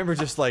 I remember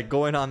just like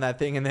going on that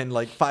thing, and then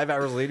like 5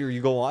 hours later,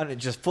 you go on, and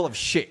it's just full of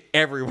shit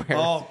everywhere.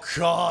 Oh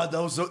God,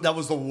 that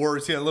was the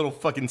worst. He had a little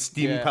fucking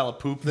steaming Yeah. pile of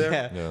poop there.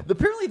 Yeah.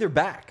 Apparently, they're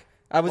back.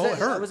 I was Oh, it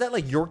hurt. I was at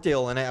like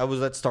Yorkdale, and I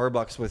was at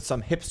Starbucks with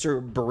some hipster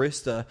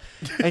barista,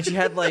 and she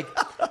had like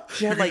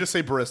You can just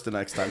say barista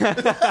next time.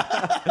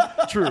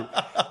 true.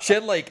 She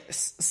had like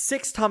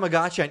 6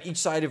 Tamagotchi on each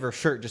side of her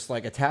shirt, just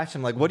like attached.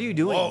 I'm like, what are you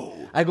doing?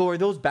 Whoa. I go, are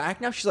those back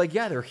now? She's like,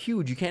 yeah, they're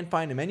huge. You can't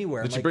find them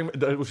anywhere. Did I'm she like,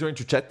 bring? Was she wearing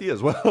Chuchetti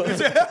as well?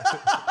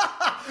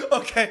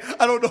 Okay,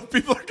 I don't know if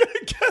people are gonna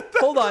get that.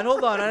 hold on.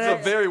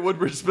 It's a very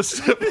Woodbridge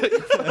specific.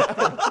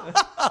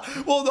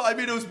 Well, no, I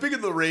mean, it was big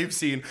in the rave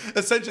scene.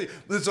 Essentially,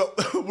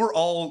 we're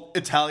all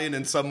Italian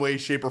in some way,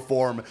 shape, or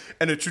form,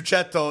 and a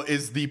chuchetto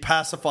is the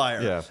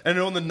pacifier. Yeah. And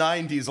in the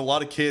 90s, a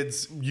lot of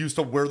kids used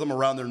to wear them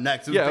around their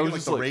necks. It was Yeah, big it in was like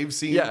just the rave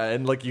scene. Yeah,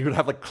 and like you would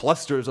have like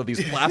clusters of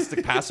these plastic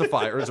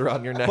pacifiers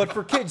around your neck. but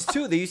for kids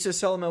too, they used to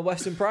sell them at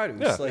Weston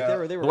Produce. Yeah.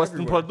 Like they were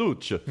Western everywhere.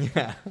 Produce.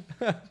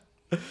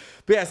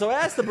 But yeah, so I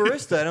asked the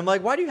barista, and I'm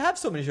like, why do you have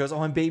so many shows?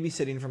 Oh, I'm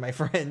babysitting for my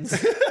friends.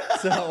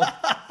 So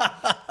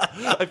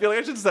I feel like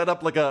I should set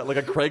up like a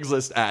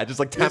Craigslist ad, just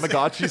like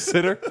Tamagotchi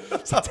sitter.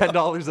 It's like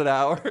 $10 an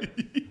hour.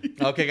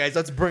 okay, guys,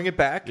 let's bring it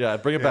back. Yeah,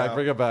 bring it back,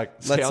 bring it back.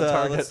 Stay on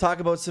target. Let's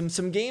talk about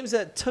some games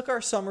that took our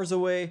summers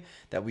away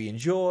that we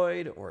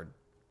enjoyed or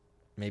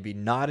maybe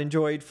not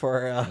enjoyed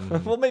for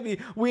well, maybe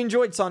we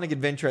enjoyed Sonic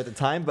Adventure at the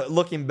time, but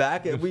looking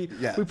back, we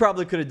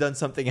probably could have done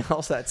something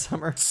else that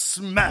summer.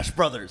 Smash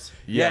Brothers.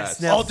 Yes.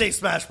 Now- All day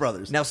Smash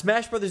Brothers. Now,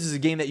 Smash Brothers is a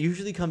game that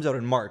usually comes out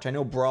in March. I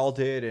know Brawl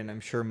did, and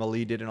I'm sure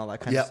Melee did, and all that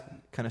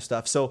kind of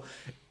stuff. So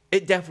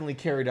it definitely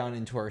carried on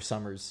into our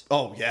summers.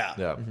 Oh, yeah.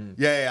 Yeah.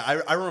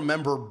 Yeah. I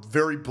remember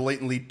very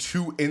blatantly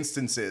 2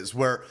 instances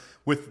where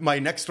with my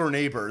next door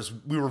neighbors,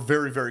 we were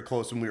very, very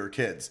close when we were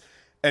kids.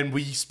 And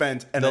we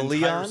spent an The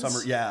entire Leons?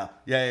 summer.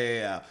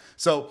 Yeah.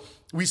 So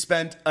we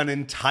spent an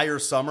entire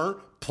summer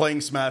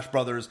playing Smash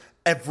Brothers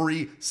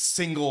every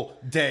single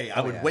day. I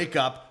would wake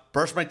up,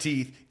 brush my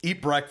teeth,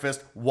 eat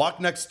breakfast,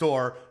 walk next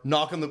door,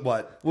 knock on the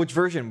what? Which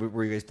version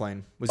were you guys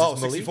playing? Was Oh,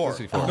 this Melee?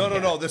 64.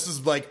 No. This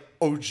is like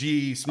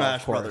OG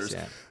Smash Of course, Brothers.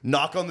 yeah.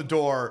 Knock on the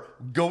door,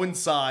 go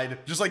inside,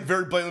 just like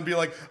very blatantly be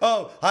like,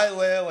 oh, hi,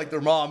 Leia, like their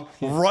mom.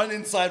 Run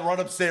inside, run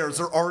upstairs.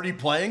 They're already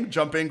playing.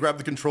 Jump in, grab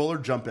the controller,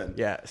 jump in.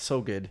 Yeah,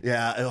 so good.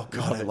 Yeah. Oh,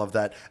 God, I love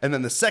that. And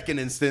then the second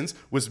instance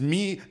was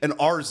me and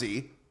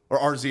RZ, or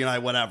RZ and I,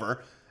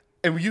 whatever.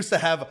 And we used to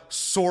have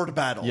sword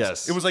battles.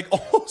 Yes. It was like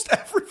almost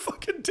every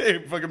fucking day.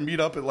 We fucking meet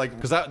up at like.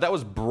 Because that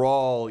was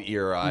Brawl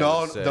era. I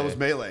No, would say. that was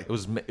Melee. It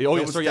was That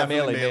was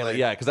definitely Melee. Melee.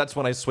 Yeah, because that's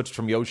when I switched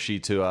from Yoshi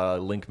to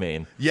Link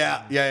main.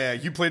 Yeah.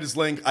 You played as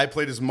Link, I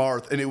played as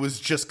Marth, and it was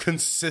just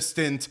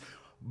consistent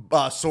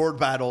sword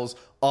battles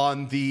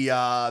on the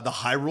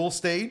Hyrule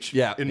stage.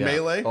 In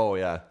Melee. Oh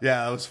yeah.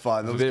 Yeah, that was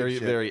fun. That was Very good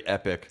shit. very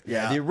epic.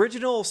 Yeah. The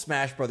original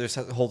Smash Brothers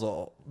holds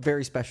a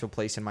very special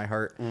place in my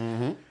heart.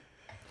 Mm-hmm.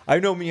 I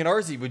know me and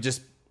RZ would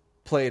just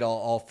play it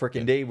all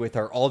freaking day with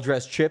our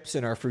all-dressed chips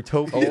and our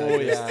Fruitopia. Oh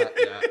yeah.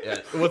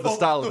 It was the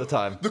style of the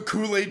time. The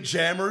Kool-Aid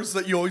jammers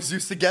that you always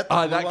used to get.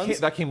 The blue ones.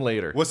 That came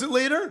later. Was it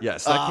later?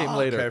 Yes, that came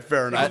later. Okay,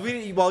 fair enough.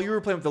 While you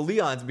were playing with the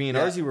Leons, me and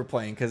RZ were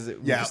playing because we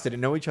Yeah. just didn't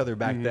know each other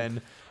back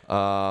then.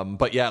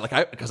 But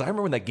yeah, because I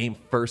remember when that game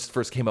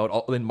first came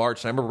out in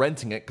March, and I remember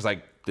renting it because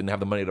I didn't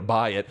have the money to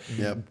buy it.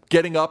 Yep.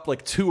 Getting up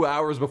like 2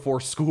 hours before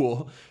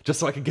school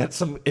just so I could get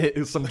some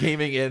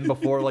gaming in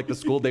before like the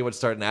school day would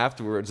start and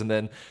afterwards, and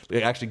then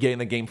actually getting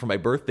the game for my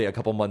birthday a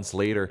couple months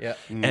later, Yep.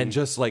 and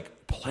just like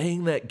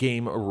playing that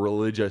game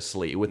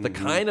religiously with the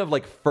kind of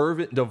like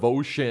fervent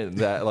devotion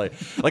that like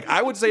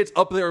I would say it's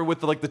up there with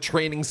the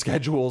training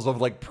schedules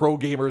of like pro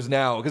gamers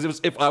now, because it was,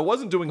 if I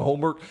wasn't doing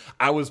homework,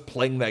 I was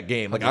playing that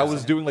game. Like I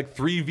was doing like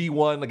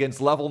 3v1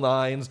 against level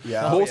 9s,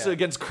 mostly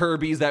against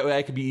Kirby's. That way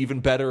I could be even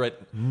better at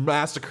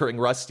massacring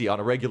Rusty on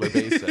a regular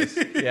basis.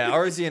 Yeah,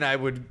 RZ and I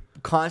would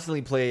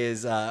constantly play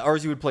as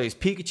RZ would play as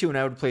Pikachu and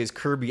I would play as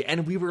Kirby,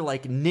 and we were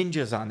like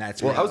ninjas on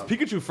that. Well, I was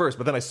Pikachu first,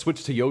 but then I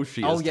switched to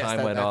Yoshi as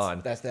time went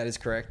on. That is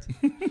correct.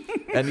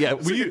 And yeah,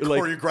 It's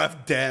like a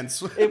choreographed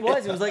dance. It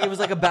was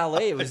like a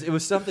ballet. It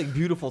was something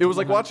beautiful. It was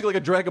like watching like a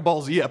Dragon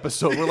Ball Z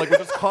episode where like we're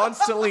just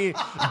constantly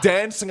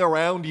dancing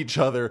around each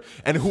other,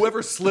 and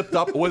whoever slipped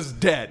up was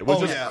dead.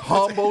 Was just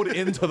comboed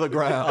into the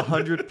ground.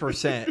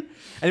 100%.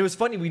 And it was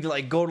funny. We'd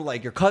like go to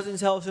like your cousin's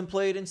house and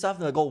play it and stuff.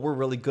 And they're like, "Oh, we're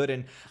really good."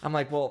 And I'm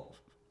like, "Well,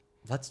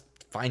 let's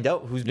find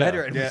out who's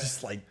better." And we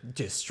just like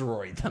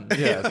destroyed them.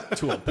 Yeah.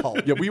 to a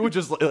pulp. Yeah, we would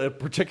just,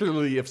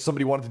 particularly if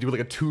somebody wanted to do like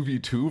a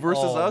 2v2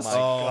 versus us, my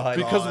God.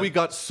 because we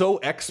got so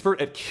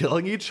expert at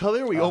killing each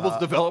other, we almost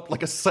developed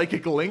like a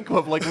psychic link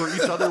of like where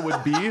each other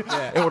would be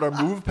and what our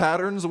move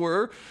patterns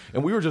were,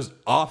 and we were just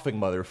offing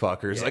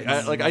motherfuckers.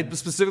 I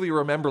specifically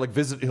remember like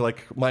visiting,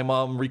 like my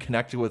mom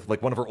reconnected with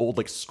like one of her old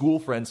like school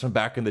friends from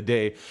back in the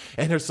day,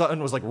 and her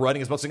son was like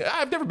running his mouth saying,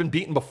 "I've never been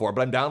beaten before,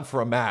 but I'm down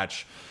for a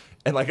match."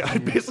 And like I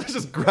basically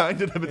just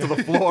grinded him into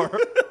the floor.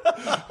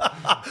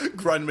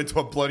 Grind him into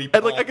a bloody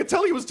And pulp. I could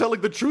tell he was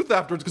telling the truth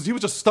afterwards because he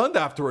was just stunned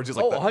afterwards. He's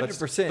like, Oh, "That's-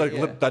 100%, like,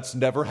 yeah. that's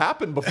never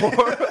happened before."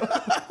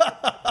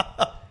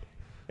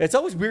 It's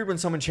always weird when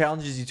someone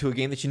challenges you to a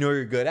game that you know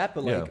you're good at,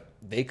 but like Yeah.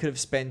 they could have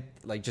spent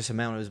like just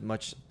amount as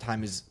much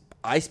time as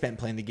I spent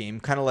playing the game.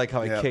 Kind of like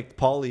how I Yeah. kicked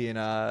Paulie in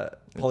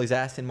Paulie's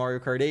ass in Mario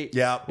Kart 8.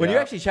 Yeah. When you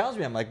Yeah. actually challenged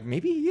me, I'm like,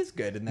 maybe he is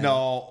good. And then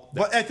No,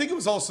 but I think it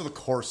was also the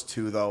course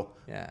too, though.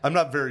 Yeah. I'm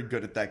not very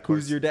good at that course.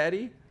 who's your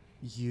daddy?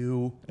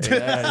 you?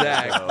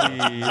 Exactly.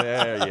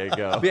 There you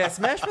go. But yeah,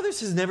 Smash Brothers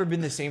has never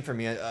been the same for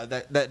me.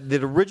 The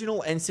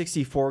original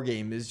N64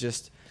 game is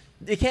just.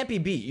 It can't be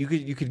beat. You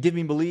could give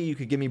me Melee, you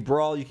could give me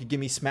Brawl, you could give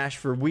me Smash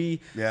for Wii,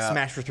 Yeah.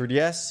 Smash for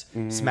 3DS,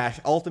 Smash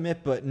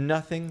Ultimate, but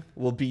nothing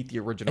will beat the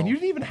original. And you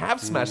didn't even have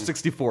Smash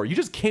 64. You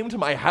just came to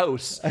my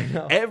house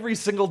every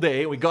single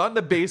day. We got in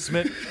the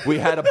basement. We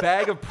had a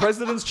bag of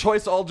President's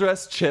Choice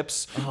all-dressed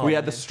chips. We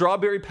had the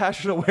Strawberry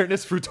Passion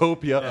Awareness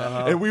Fruitopia.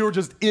 And we were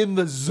just in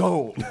the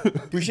zone.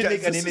 We should Guys,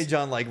 make an this is- image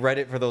on like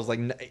Reddit for those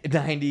like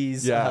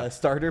 90s Yeah.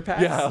 starter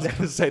packs. Yeah, I was going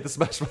to say the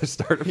Smash Bros.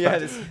 Starter Yeah,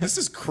 pack. This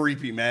is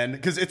creepy, man.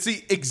 Because it's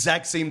the exact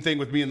same thing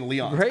with me and the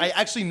Leons. Right? I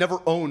actually never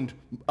owned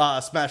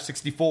Smash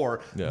 64.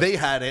 Yeah. They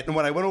had it, and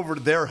when I went over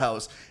to their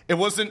house, it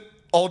wasn't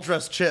all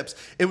dressed chips.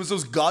 It was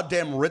those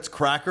goddamn Ritz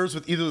crackers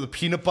with either the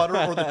peanut butter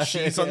or the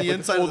cheese on the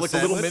inside. Oh, of the like the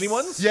little sandwich. mini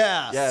ones?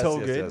 Yeah. Yes, So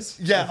yes, good. yes.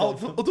 Yeah,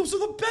 those are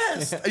the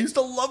best. I used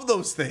to love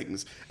those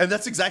things, and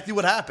that's exactly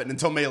what happened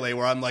until Melee,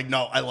 where I'm like,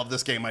 no, I love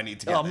this game. I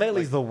need to get Oh, it.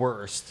 Melee's Like, the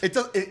worst.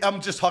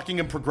 I'm just talking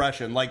in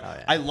progression. Like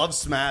yeah. I love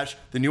Smash.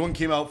 The new one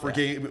came out for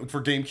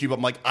GameCube.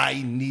 I'm like,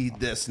 I need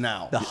this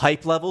now. The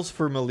hype levels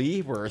for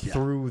Melee were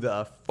through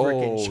the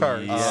freaking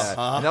charts.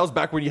 Yeah. And that was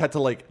back when you had to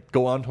like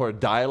go onto a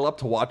dial-up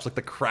to watch like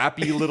the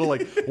crappy little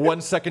like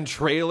 1 second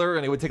trailer,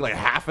 and it would take like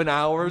half an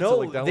hour. to, No,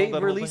 like, download they that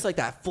whole released thing. like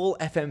that full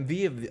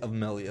FMV of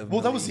Melee.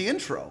 Well, that was the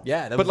intro.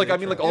 Yeah, that But was like the I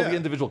mean, like intro. all the Yeah.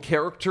 individual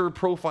character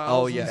profiles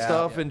Oh, and yeah.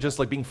 stuff, Yeah. and just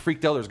like being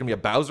freaked out. There's gonna be a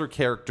Bowser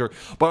character,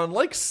 but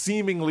unlike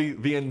seemingly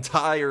the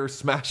entire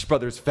Smash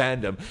Brothers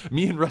fandom,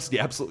 me and Rusty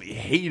absolutely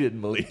hated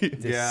Melee.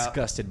 Yeah.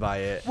 disgusted by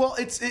it. Well,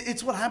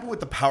 it's what happened with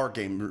the power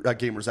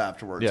gamers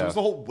afterwards. Yeah. It was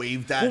the whole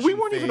wave dash. Well, we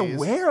weren't even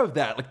aware of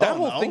that. Like that Oh,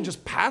 whole no? thing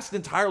just passed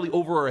entirely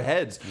over our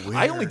heads.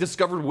 I only Weird.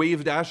 discovered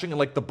wave dashing in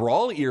like the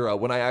Brawl era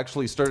when I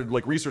actually started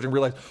like researching and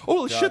realized,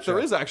 oh shit, Gotcha. there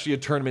is actually a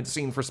tournament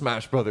scene for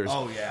Smash Brothers.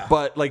 Oh, yeah.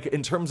 But like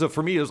in terms of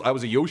for me, I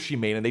was a Yoshi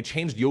main, and they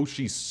changed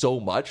Yoshi so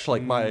much.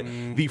 Like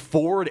the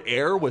forward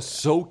air was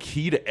so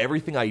key to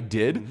everything I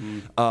did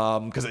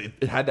because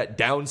it had that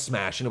down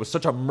smash, and it was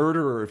such a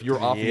murderer if you were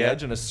off the Yeah.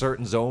 edge in a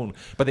certain zone.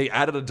 But they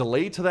added a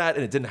delay to that,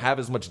 and it didn't have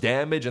as much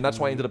damage, and that's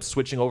why I ended up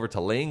switching over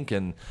to Link.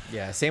 And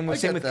Yeah, same I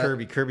with get that.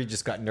 Kirby. Kirby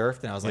just got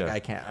nerfed, and I was like, yeah. I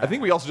can't. I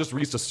think we also just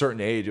reached a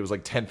certain age. It was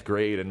like 10th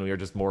grade, and we were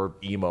just more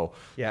emo.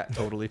 Yeah,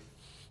 totally.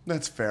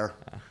 That's fair.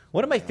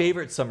 One of my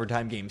favorite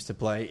summertime games to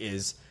play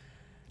is,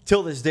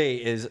 till this day,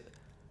 is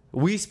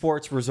Wii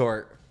Sports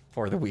Resort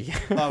for the Wii.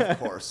 Of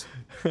course.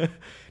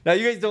 Now,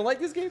 you guys don't like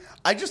this game?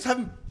 I just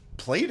haven't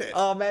played it.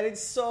 Oh man,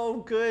 it's so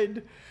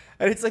good.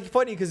 And it's like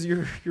funny because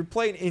you're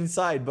playing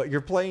inside, but you're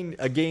playing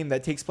a game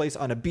that takes place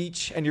on a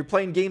beach, and you're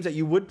playing games that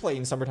you would play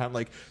in summertime,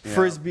 like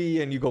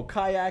frisbee, and you go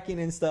kayaking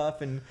and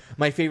stuff. And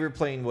my favorite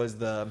plane was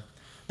the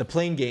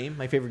plane game.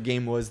 My favorite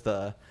game was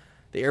the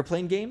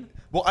airplane game.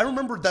 Well, I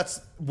remember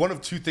that's one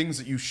of two things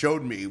that you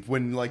showed me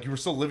when like you were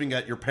still living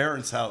at your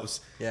parents' house.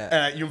 Yeah.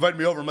 And you invited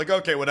me over. I'm like,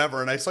 okay,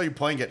 whatever. And I saw you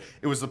playing it.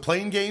 It was the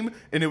playing game,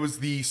 and it was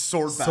the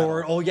sword battle.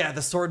 Sword. Oh yeah,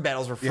 the sword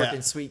battles were freaking Yeah.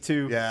 sweet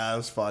too. Yeah, it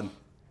was fun.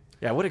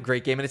 Yeah, what a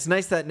great game. And it's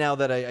nice that now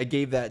that I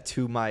gave that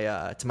to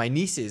my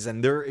nieces,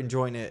 and they're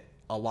enjoying it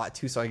a lot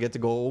too. So I get to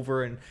go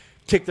over and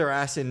kick their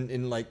ass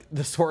in like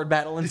the sword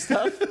battle and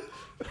stuff.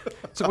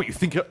 So what, you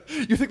think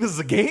this is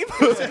a game?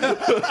 You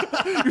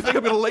think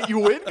I'm going to let you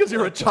win because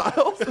you're a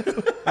child?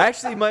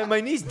 Actually,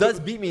 my niece does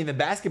beat me in the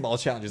basketball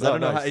challenges. I Oh,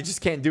 don't know nice. how, I just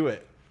can't do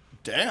it.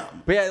 Damn.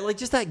 But yeah, like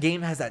just that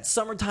game has that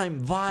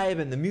summertime vibe,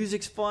 and the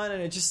music's fun,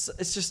 and it's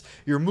just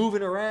you're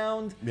moving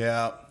around,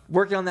 Yeah.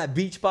 working on that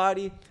beach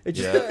body. It's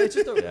just Yeah. it's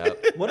just Yeah.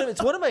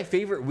 it's one of my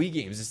favorite Wii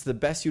games. It's the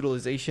best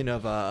utilization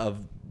of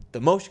the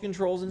motion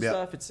controls and Yeah.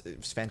 stuff.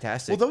 It's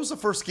fantastic. Well, that was the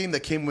first game that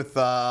came with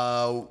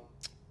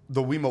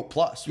the Wiimote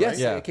Plus, right? yes,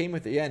 Yeah. it came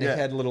with it. Yeah, and Yeah. it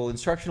had a little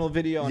instructional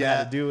video on how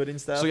Yeah. to do it and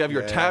stuff. So you have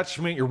your Yeah.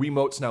 attachment. Your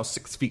Wiimote's now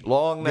 6 feet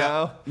long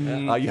now.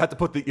 Yeah. You have to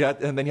put and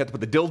then you have to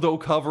put the dildo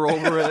cover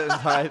over it and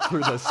tie it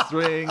through the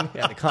string.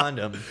 yeah, the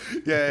condom.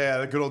 Yeah,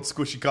 the good old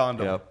squishy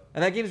condom. Yep.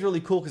 And that game's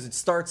really cool because it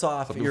starts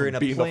off you're in a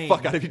beating plane. the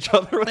fuck out of each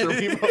other with their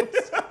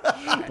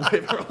Wiimotes.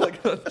 Waving around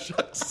like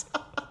nunchucks.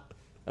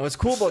 And what's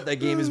cool about that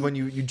game is when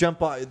you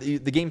jump out, the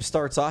game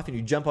starts off and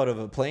you jump out of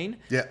a plane.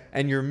 Yeah.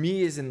 And your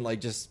Mii is in like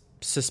just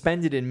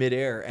suspended in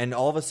midair, and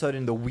all of a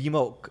sudden the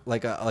Wiimote,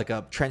 like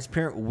a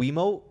transparent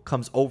Wiimote,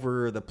 comes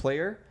over the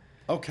player.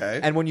 Okay.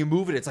 And when you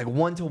move it, it's like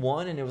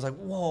 1-to-1, and it was like,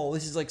 whoa,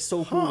 this is like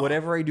so cool. Huh.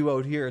 Whatever I do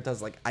out here, it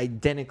does like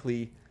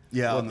identically.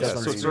 Yeah, what on it the does Yeah,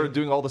 on so it the started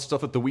doing all the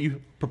stuff that the Wii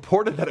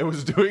purported that it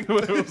was doing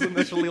when it was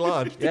initially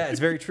launched. Yeah, it's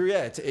very true.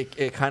 Yeah,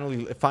 it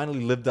finally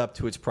lived up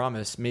to its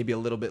promise. Maybe a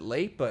little bit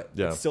late, but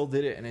Yeah. it still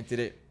did it, and it did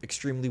it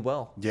extremely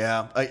well.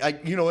 Yeah, I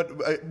you know what?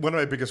 One of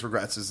my biggest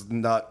regrets is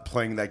not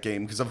playing that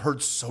game because I've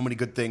heard so many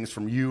good things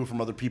from you,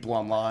 from other people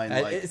online.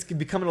 Like, It's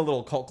becoming a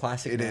little cult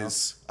classic. it now.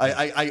 is.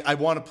 I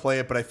want to play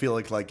it, but I feel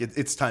like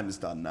its time is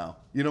done now.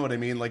 You know what I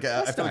mean? Like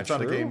I feel like it's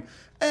not a true. game.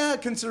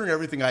 Considering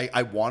everything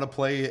I want to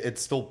play,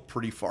 it's still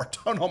pretty far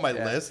down on my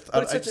list.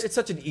 But it's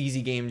such an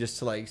easy game just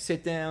to like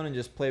sit down and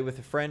just play with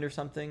a friend or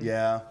something.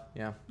 Yeah.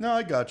 Yeah. No,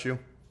 I got you.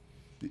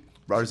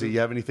 Rarzy, you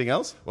have anything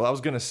else? Well, I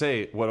was going to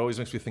say, what always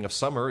makes me think of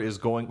summer is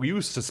going. We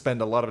used to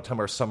spend a lot of time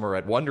our summer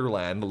at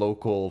Wonderland, the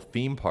local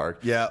theme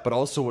park. Yeah. But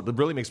also, what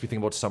really makes me think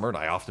about summer, and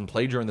I often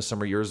played during the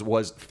summer years,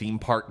 was theme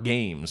park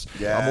games.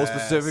 Yes. Most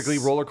specifically,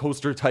 Roller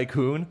Coaster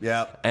Tycoon.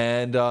 Yeah.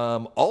 And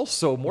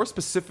also, more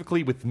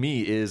specifically with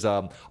me, is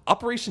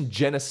Operation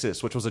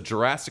Genesis, which was a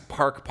Jurassic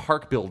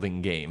Park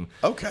building game.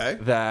 Okay.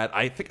 That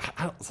I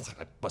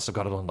must have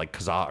got it on like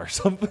Kazaa or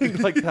something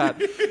like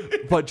that.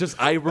 But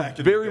just I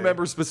very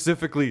remember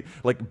specifically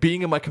like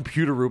being in my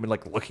computer room and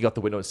like looking out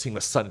the window and seeing the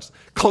sun. Just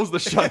close the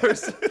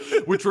shutters,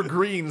 which were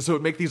green, so it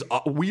would make these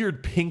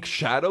weird pink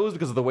shadows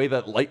because of the way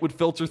that light would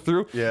filter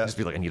through. Yeah. Just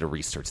be like, I need to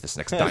research this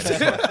next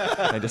dinosaur.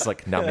 And just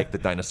like now make the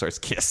dinosaurs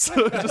kiss.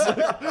 Just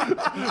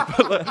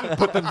like,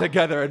 put them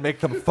together and make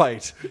them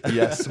fight.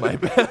 Yes, my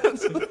bad.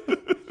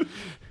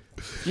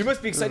 You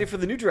must be excited for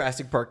the new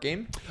Jurassic Park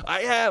game.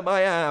 I am.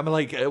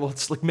 Like, well,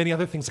 it's like many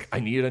other things. Like, I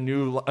need a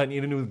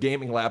new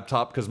gaming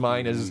laptop because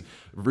mine is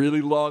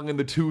really long in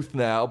the tooth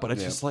now. But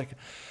it's just like,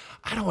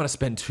 I don't want to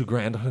spend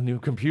 $2,000 on a new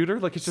computer.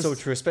 Like, it's just So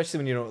true, especially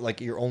when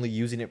you're only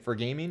using it for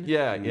gaming.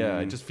 Yeah.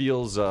 It just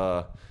feels.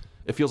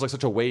 It feels like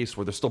such a waste.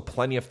 Where there's still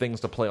plenty of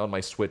things to play on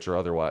my Switch or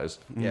otherwise.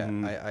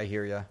 Yeah, I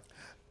hear you.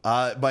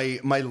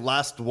 My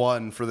last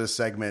one for this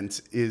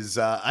segment is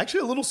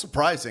actually a little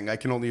surprising. I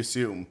can only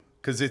assume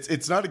because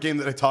it's not a game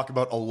that I talk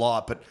about a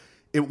lot, but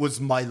it was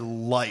my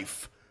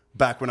life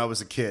back when I was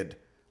a kid.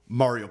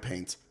 Mario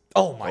Paint.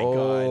 Oh my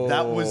god.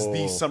 That was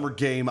the summer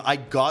game. I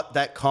got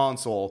that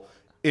console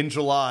in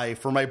July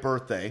for my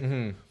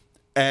birthday,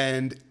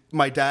 and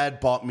my dad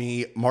bought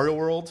me Mario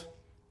World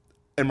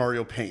and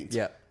Mario Paint.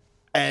 Yeah.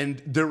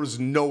 And there was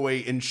no way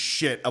in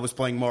shit I was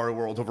playing Mario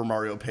World over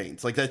Mario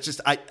Paint. Like, that's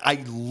just,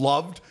 I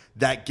loved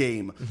that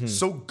game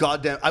so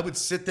goddamn. I would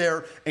sit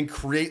there and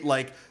create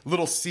like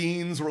little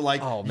scenes where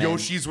like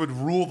Yoshi's would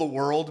rule the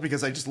world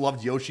because I just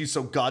loved Yoshi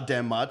so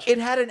goddamn much. It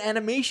had an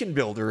animation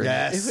builder in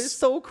it. It was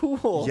so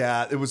cool.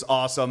 Yeah, it was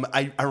awesome.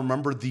 I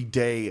remember the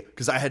day,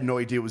 because I had no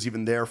idea it was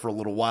even there for a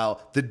little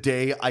while, the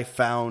day I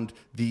found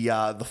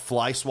the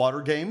Fly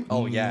Swatter game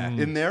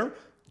in there,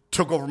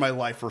 took over my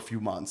life for a few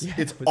months. Yeah,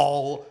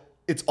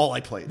 It's all I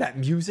played. That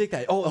music,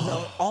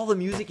 all the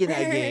music in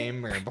that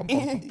game,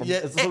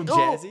 it's so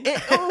jazzy.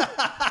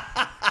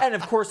 And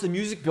of course, the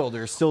music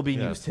builder is still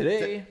being used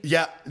today.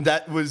 Yeah,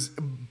 that was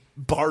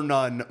bar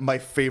none my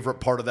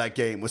favorite part of that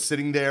game, was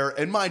sitting there.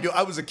 And mind you,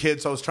 I was a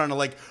kid, so I was trying to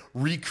like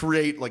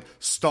recreate like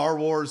Star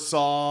Wars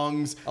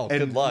songs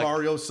and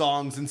Mario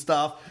songs and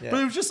stuff. Yeah. But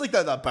it was just like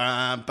that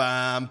bam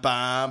bam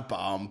bam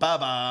bam bam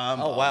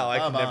bam. Oh wow,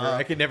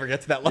 I could never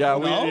get to that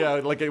level.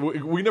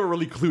 We never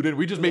really clued in.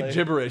 We just made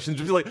gibberish and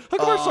just be like, how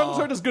come our songs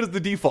aren't as good as the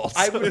defaults?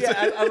 I would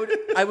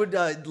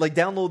like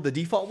download the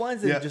default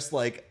ones and just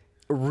like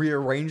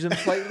rearrange them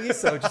slightly,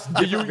 so just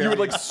you would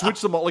like switch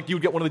them all. Like you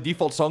would get one of the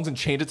default songs and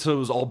change it so it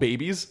was all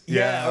babies.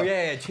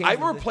 Yeah. I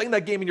remember playing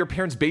that game in your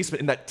parents' basement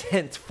in that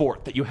tent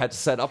fort that you had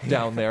set up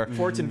down there.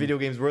 Forts in video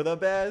games were the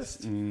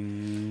best.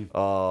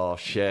 Oh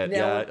shit!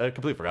 Now, I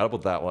completely forgot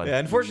about that one. Yeah,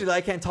 unfortunately,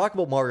 I can't talk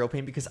about Mario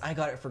Paint because I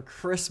got it for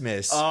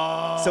Christmas.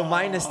 So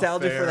my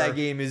nostalgia for that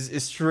game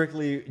is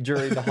strictly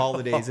during the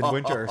holidays and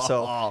winter.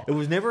 So it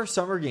was never a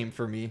summer game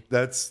for me.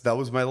 That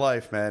was my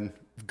life, man.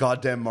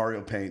 Goddamn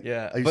Mario Paint.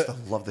 Yeah, I used to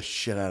love the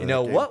shit out of it. You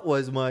know what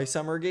was my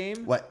summer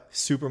game? What?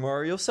 Super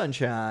Mario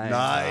Sunshine.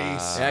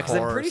 Nice. Yeah, because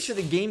I'm pretty sure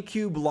the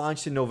GameCube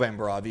launched in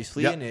November,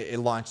 obviously, and it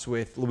launched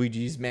with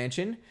Luigi's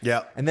Mansion.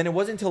 Yeah. And then it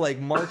wasn't until like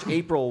March,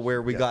 April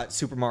where we got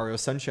Super Mario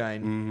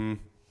Sunshine. Mm-hmm.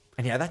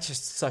 And yeah, that's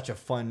just such a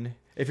fun.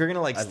 If you're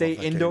gonna like stay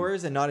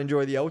indoors and not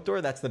enjoy the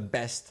outdoor, that's the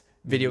best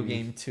video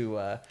game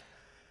to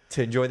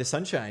enjoy the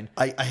sunshine.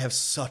 I have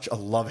such a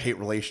love-hate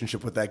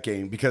relationship with that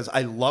game because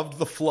I loved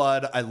the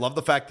flood. I love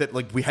the fact that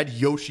like we had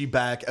Yoshi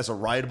back as a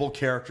rideable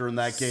character in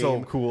that game.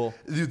 So cool.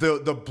 The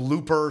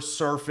blooper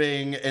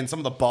surfing and some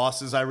of the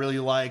bosses I really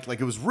liked.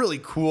 Like it was really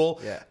cool.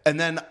 Yeah. And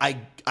then I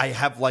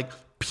have like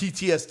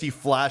PTSD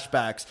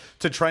flashbacks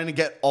to trying to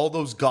get all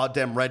those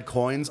goddamn red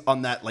coins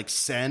on that like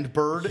sand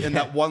bird in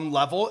that one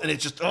level, and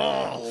it's just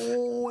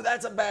oh,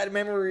 that's a bad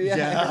memory.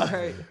 Yeah,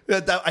 right.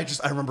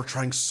 I remember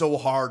trying so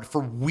hard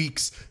for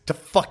weeks to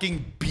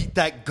fucking beat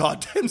that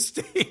goddamn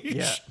stage.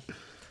 Yeah.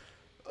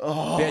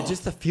 Yeah,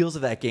 just the feels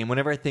of that game.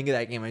 Whenever I think of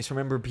that game, I just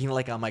remember being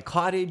like on my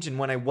cottage, and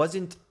when I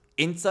wasn't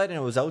inside and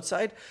I was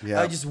outside,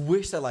 I just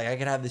wish that like I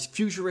could have this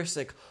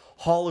futuristic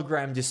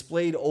hologram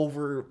displayed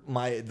over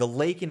the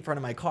lake in front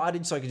of my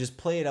cottage so I could just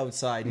play it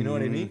outside. You know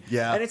what I mean?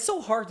 Yeah. And it's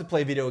so hard to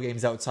play video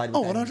games outside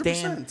with,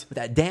 100%. with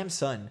that damn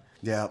sun.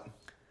 Yeah.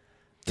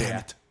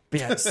 Damn it. But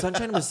yeah,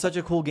 Sunshine was such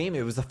a cool game.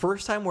 It was the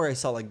first time where I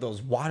saw like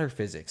those water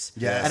physics.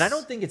 Yes. And I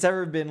don't think it's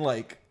ever been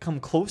like come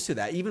close to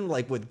that. Even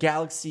like with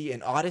Galaxy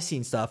and Odyssey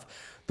and stuff,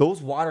 those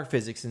water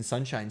physics in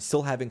Sunshine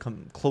still haven't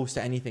come close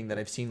to anything that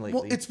I've seen lately.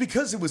 Well, it's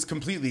because it was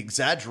completely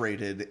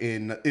exaggerated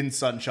in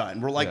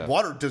Sunshine. Where like Yeah.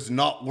 water does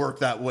not work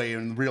that way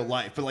in real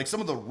life, but like some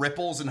of the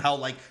ripples and how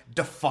like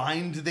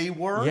defined they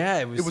were. Yeah,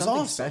 it was something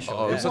awesome. special.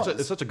 Oh, Yeah.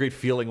 it's such a great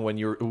feeling when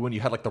you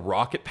had like the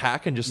rocket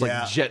pack and just like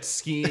Yeah. jet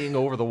skiing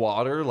over the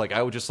water. Like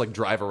I would just like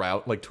drive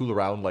around, like tool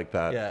around like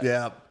that. Yeah.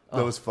 Yeah,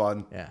 that was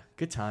fun. Yeah,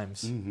 good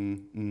times.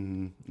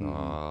 Mm-hmm.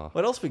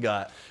 What else we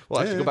got?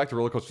 Well, actually, go back to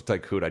Roller Coaster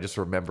Tycoon. I just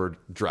remembered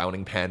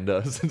drowning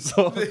pandas, and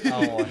so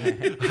Oh,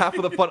 half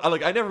of the fun.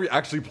 I never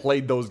actually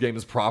played those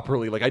games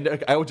properly. Like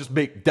I would just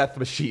make death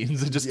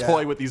machines and just Yeah.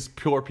 toy with these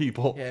poor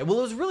people. yeah. Well,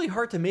 it was really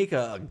hard to make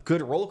a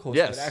good roller coaster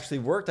Yes. that actually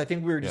worked. I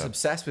think we were just Yeah.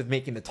 obsessed with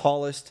making the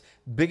tallest,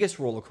 biggest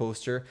roller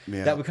coaster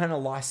Yeah. that we kind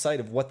of lost sight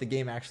of what the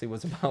game actually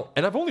was about.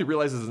 And I've only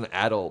realized as an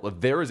adult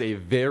that there is a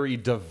very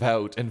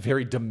devout and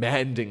very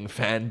demanding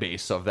fan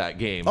base of that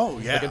game. Oh,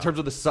 yeah. Like in terms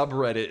of the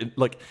subreddit,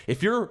 like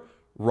if your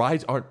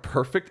rides aren't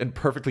perfect and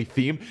perfectly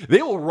themed,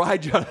 they will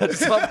ride you on that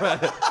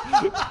subreddit.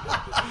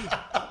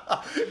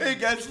 Hey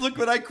guys, look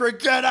what I create!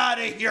 Get out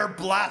of here,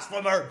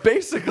 blasphemer!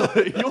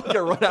 Basically, you'll get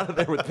run out of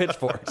there with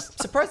pitchforks.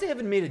 Surprised they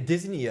haven't made a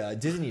Disney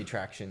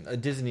attraction, a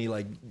Disney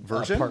like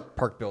Version?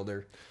 Park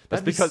builder.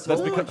 That's That'd be because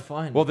so much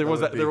fun. Well, there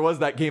was would be. there was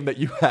that game that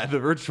you had, the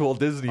virtual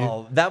Disney.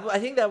 Oh, I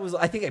think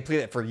I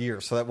played that for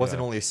years. So that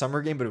wasn't only a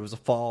summer game, but it was a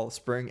fall,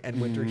 spring, and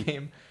winter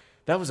game.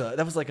 That was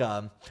like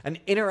an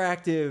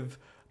interactive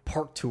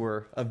park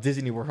tour of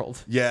Disney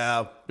World.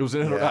 Yeah, It was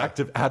an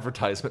interactive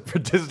advertisement for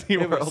Disney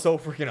It World. was so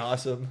freaking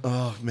awesome.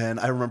 Oh man,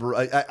 I remember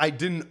I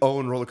didn't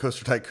own Roller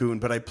Coaster Tycoon,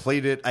 but I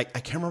played it. I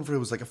can't remember if it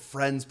was like a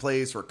friend's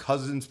place or a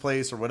cousin's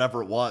place or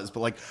whatever it was, but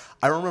like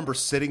I remember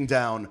sitting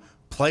down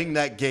playing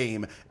that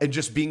game and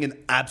just being an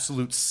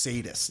absolute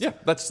sadist. Yeah,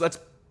 that's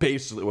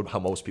basically how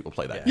most people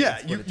play that. Yeah,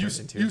 That's what you it turns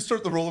into. you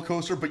start the roller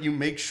coaster, but you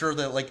make sure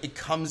that like it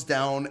comes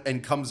down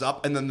and comes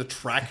up, and then the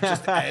track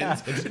just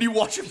ends, and you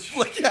watch it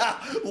like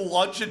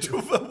launch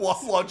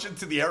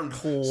into the air and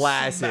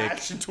Classic.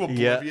 smash into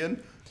Yeah.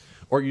 oblivion.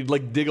 Or you'd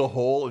like dig a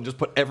hole and just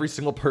put every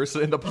single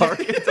person in the park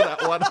into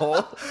that one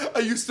hole. I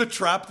used to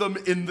trap them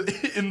in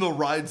the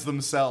rides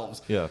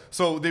themselves. Yeah.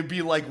 So they'd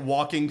be like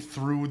walking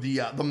through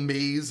the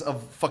maze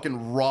of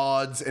fucking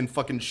rods and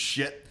fucking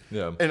shit.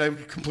 Yeah. And I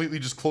would completely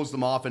just close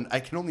them off, and I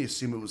can only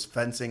assume it was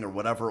fencing or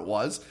whatever it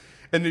was.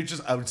 And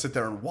I would sit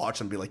there and watch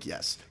and be like,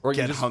 yes, Or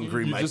get you just,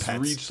 hungry, you my just pets.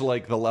 reach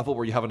like the level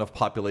where you have enough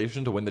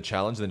population to win the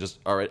challenge, and then just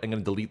all right, I'm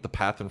going to delete the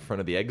path in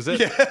front of the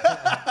exit,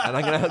 and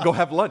I'm going to go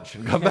have lunch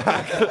and come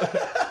back.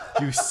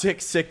 You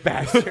sick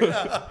bastard.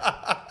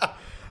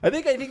 I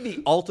think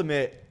the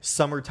ultimate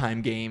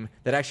summertime game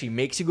that actually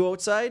makes you go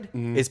outside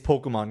is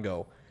Pokemon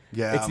Go.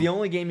 Yeah. It's the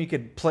only game you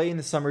could play in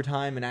the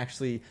summertime and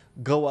actually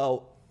go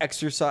out,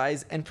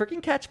 exercise, and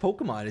freaking catch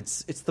Pokemon.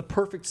 It's the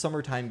perfect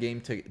summertime game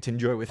to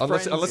enjoy with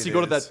friends. Unless you It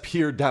go to is. that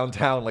pier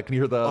downtown, like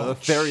near the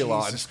ferry Jesus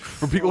launch,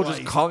 where people just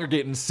Christ.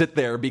 congregate and sit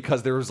there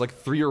because there was like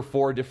 3 or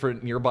 4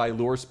 different nearby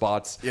lure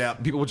spots. Yeah.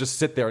 People would just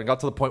sit there and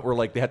got to the point where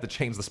like they had to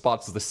change the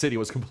spots as the city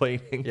was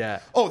complaining. Yeah.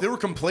 Oh, they were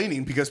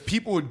complaining because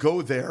people would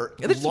go there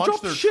Yeah, they just launch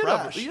drop their shit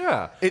up. trash.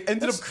 Yeah. It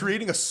ended up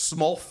creating a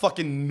small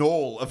fucking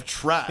knoll of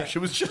trash. It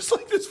was just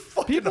like this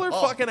fucking People are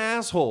hump. fucking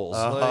assholes.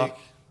 Like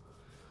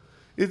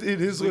It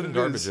is what leaving it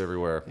garbage is.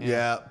 everywhere.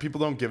 Yeah,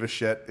 people don't give a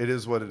shit. It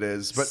is what it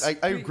is. But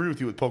I agree with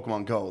you with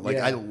Pokemon Go. Like,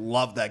 Yeah. I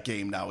love that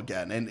game now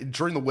again. And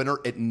during the winter,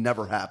 it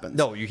never happens.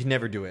 No, you can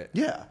never do it.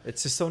 Yeah.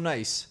 It's just so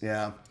nice.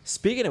 Yeah.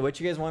 Speaking of which,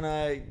 you guys want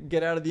to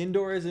get out of the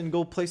indoors and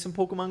go play some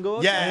Pokemon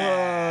Go?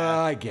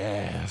 Yeah. I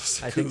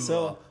guess. I think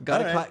so. Cool.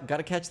 Gotta All right.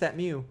 gotta catch that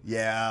Mew.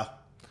 Yeah.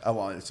 I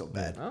want it so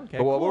bad. Okay.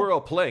 But while cool. we're all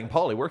playing,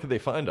 Polly, where can they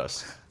find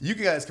us? You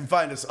guys can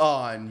find us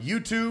on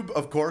YouTube,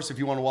 of course, if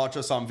you want to watch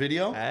us on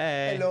video.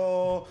 Hey.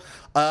 Hello.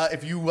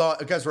 If you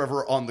guys are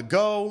ever on the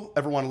go,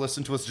 ever want to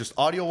listen to us just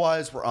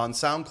audio-wise, we're on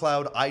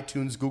SoundCloud,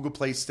 iTunes, Google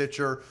Play,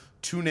 Stitcher,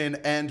 TuneIn,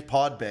 and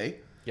Podbay.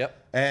 Yep.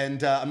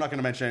 And I'm not going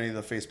to mention any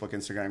of the Facebook,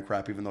 Instagram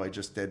crap, even though I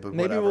just did, but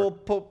Maybe whatever.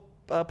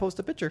 we'll post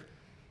a picture.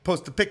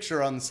 Post a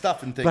picture on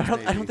stuff and things. But I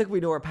don't maybe. think we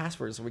know our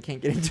passwords, so we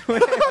can't get into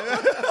it.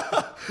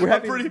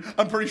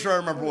 I'm pretty sure I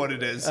remember what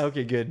it is.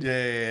 Okay, good.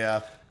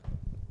 Yeah.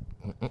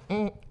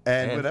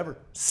 And whatever.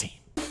 See.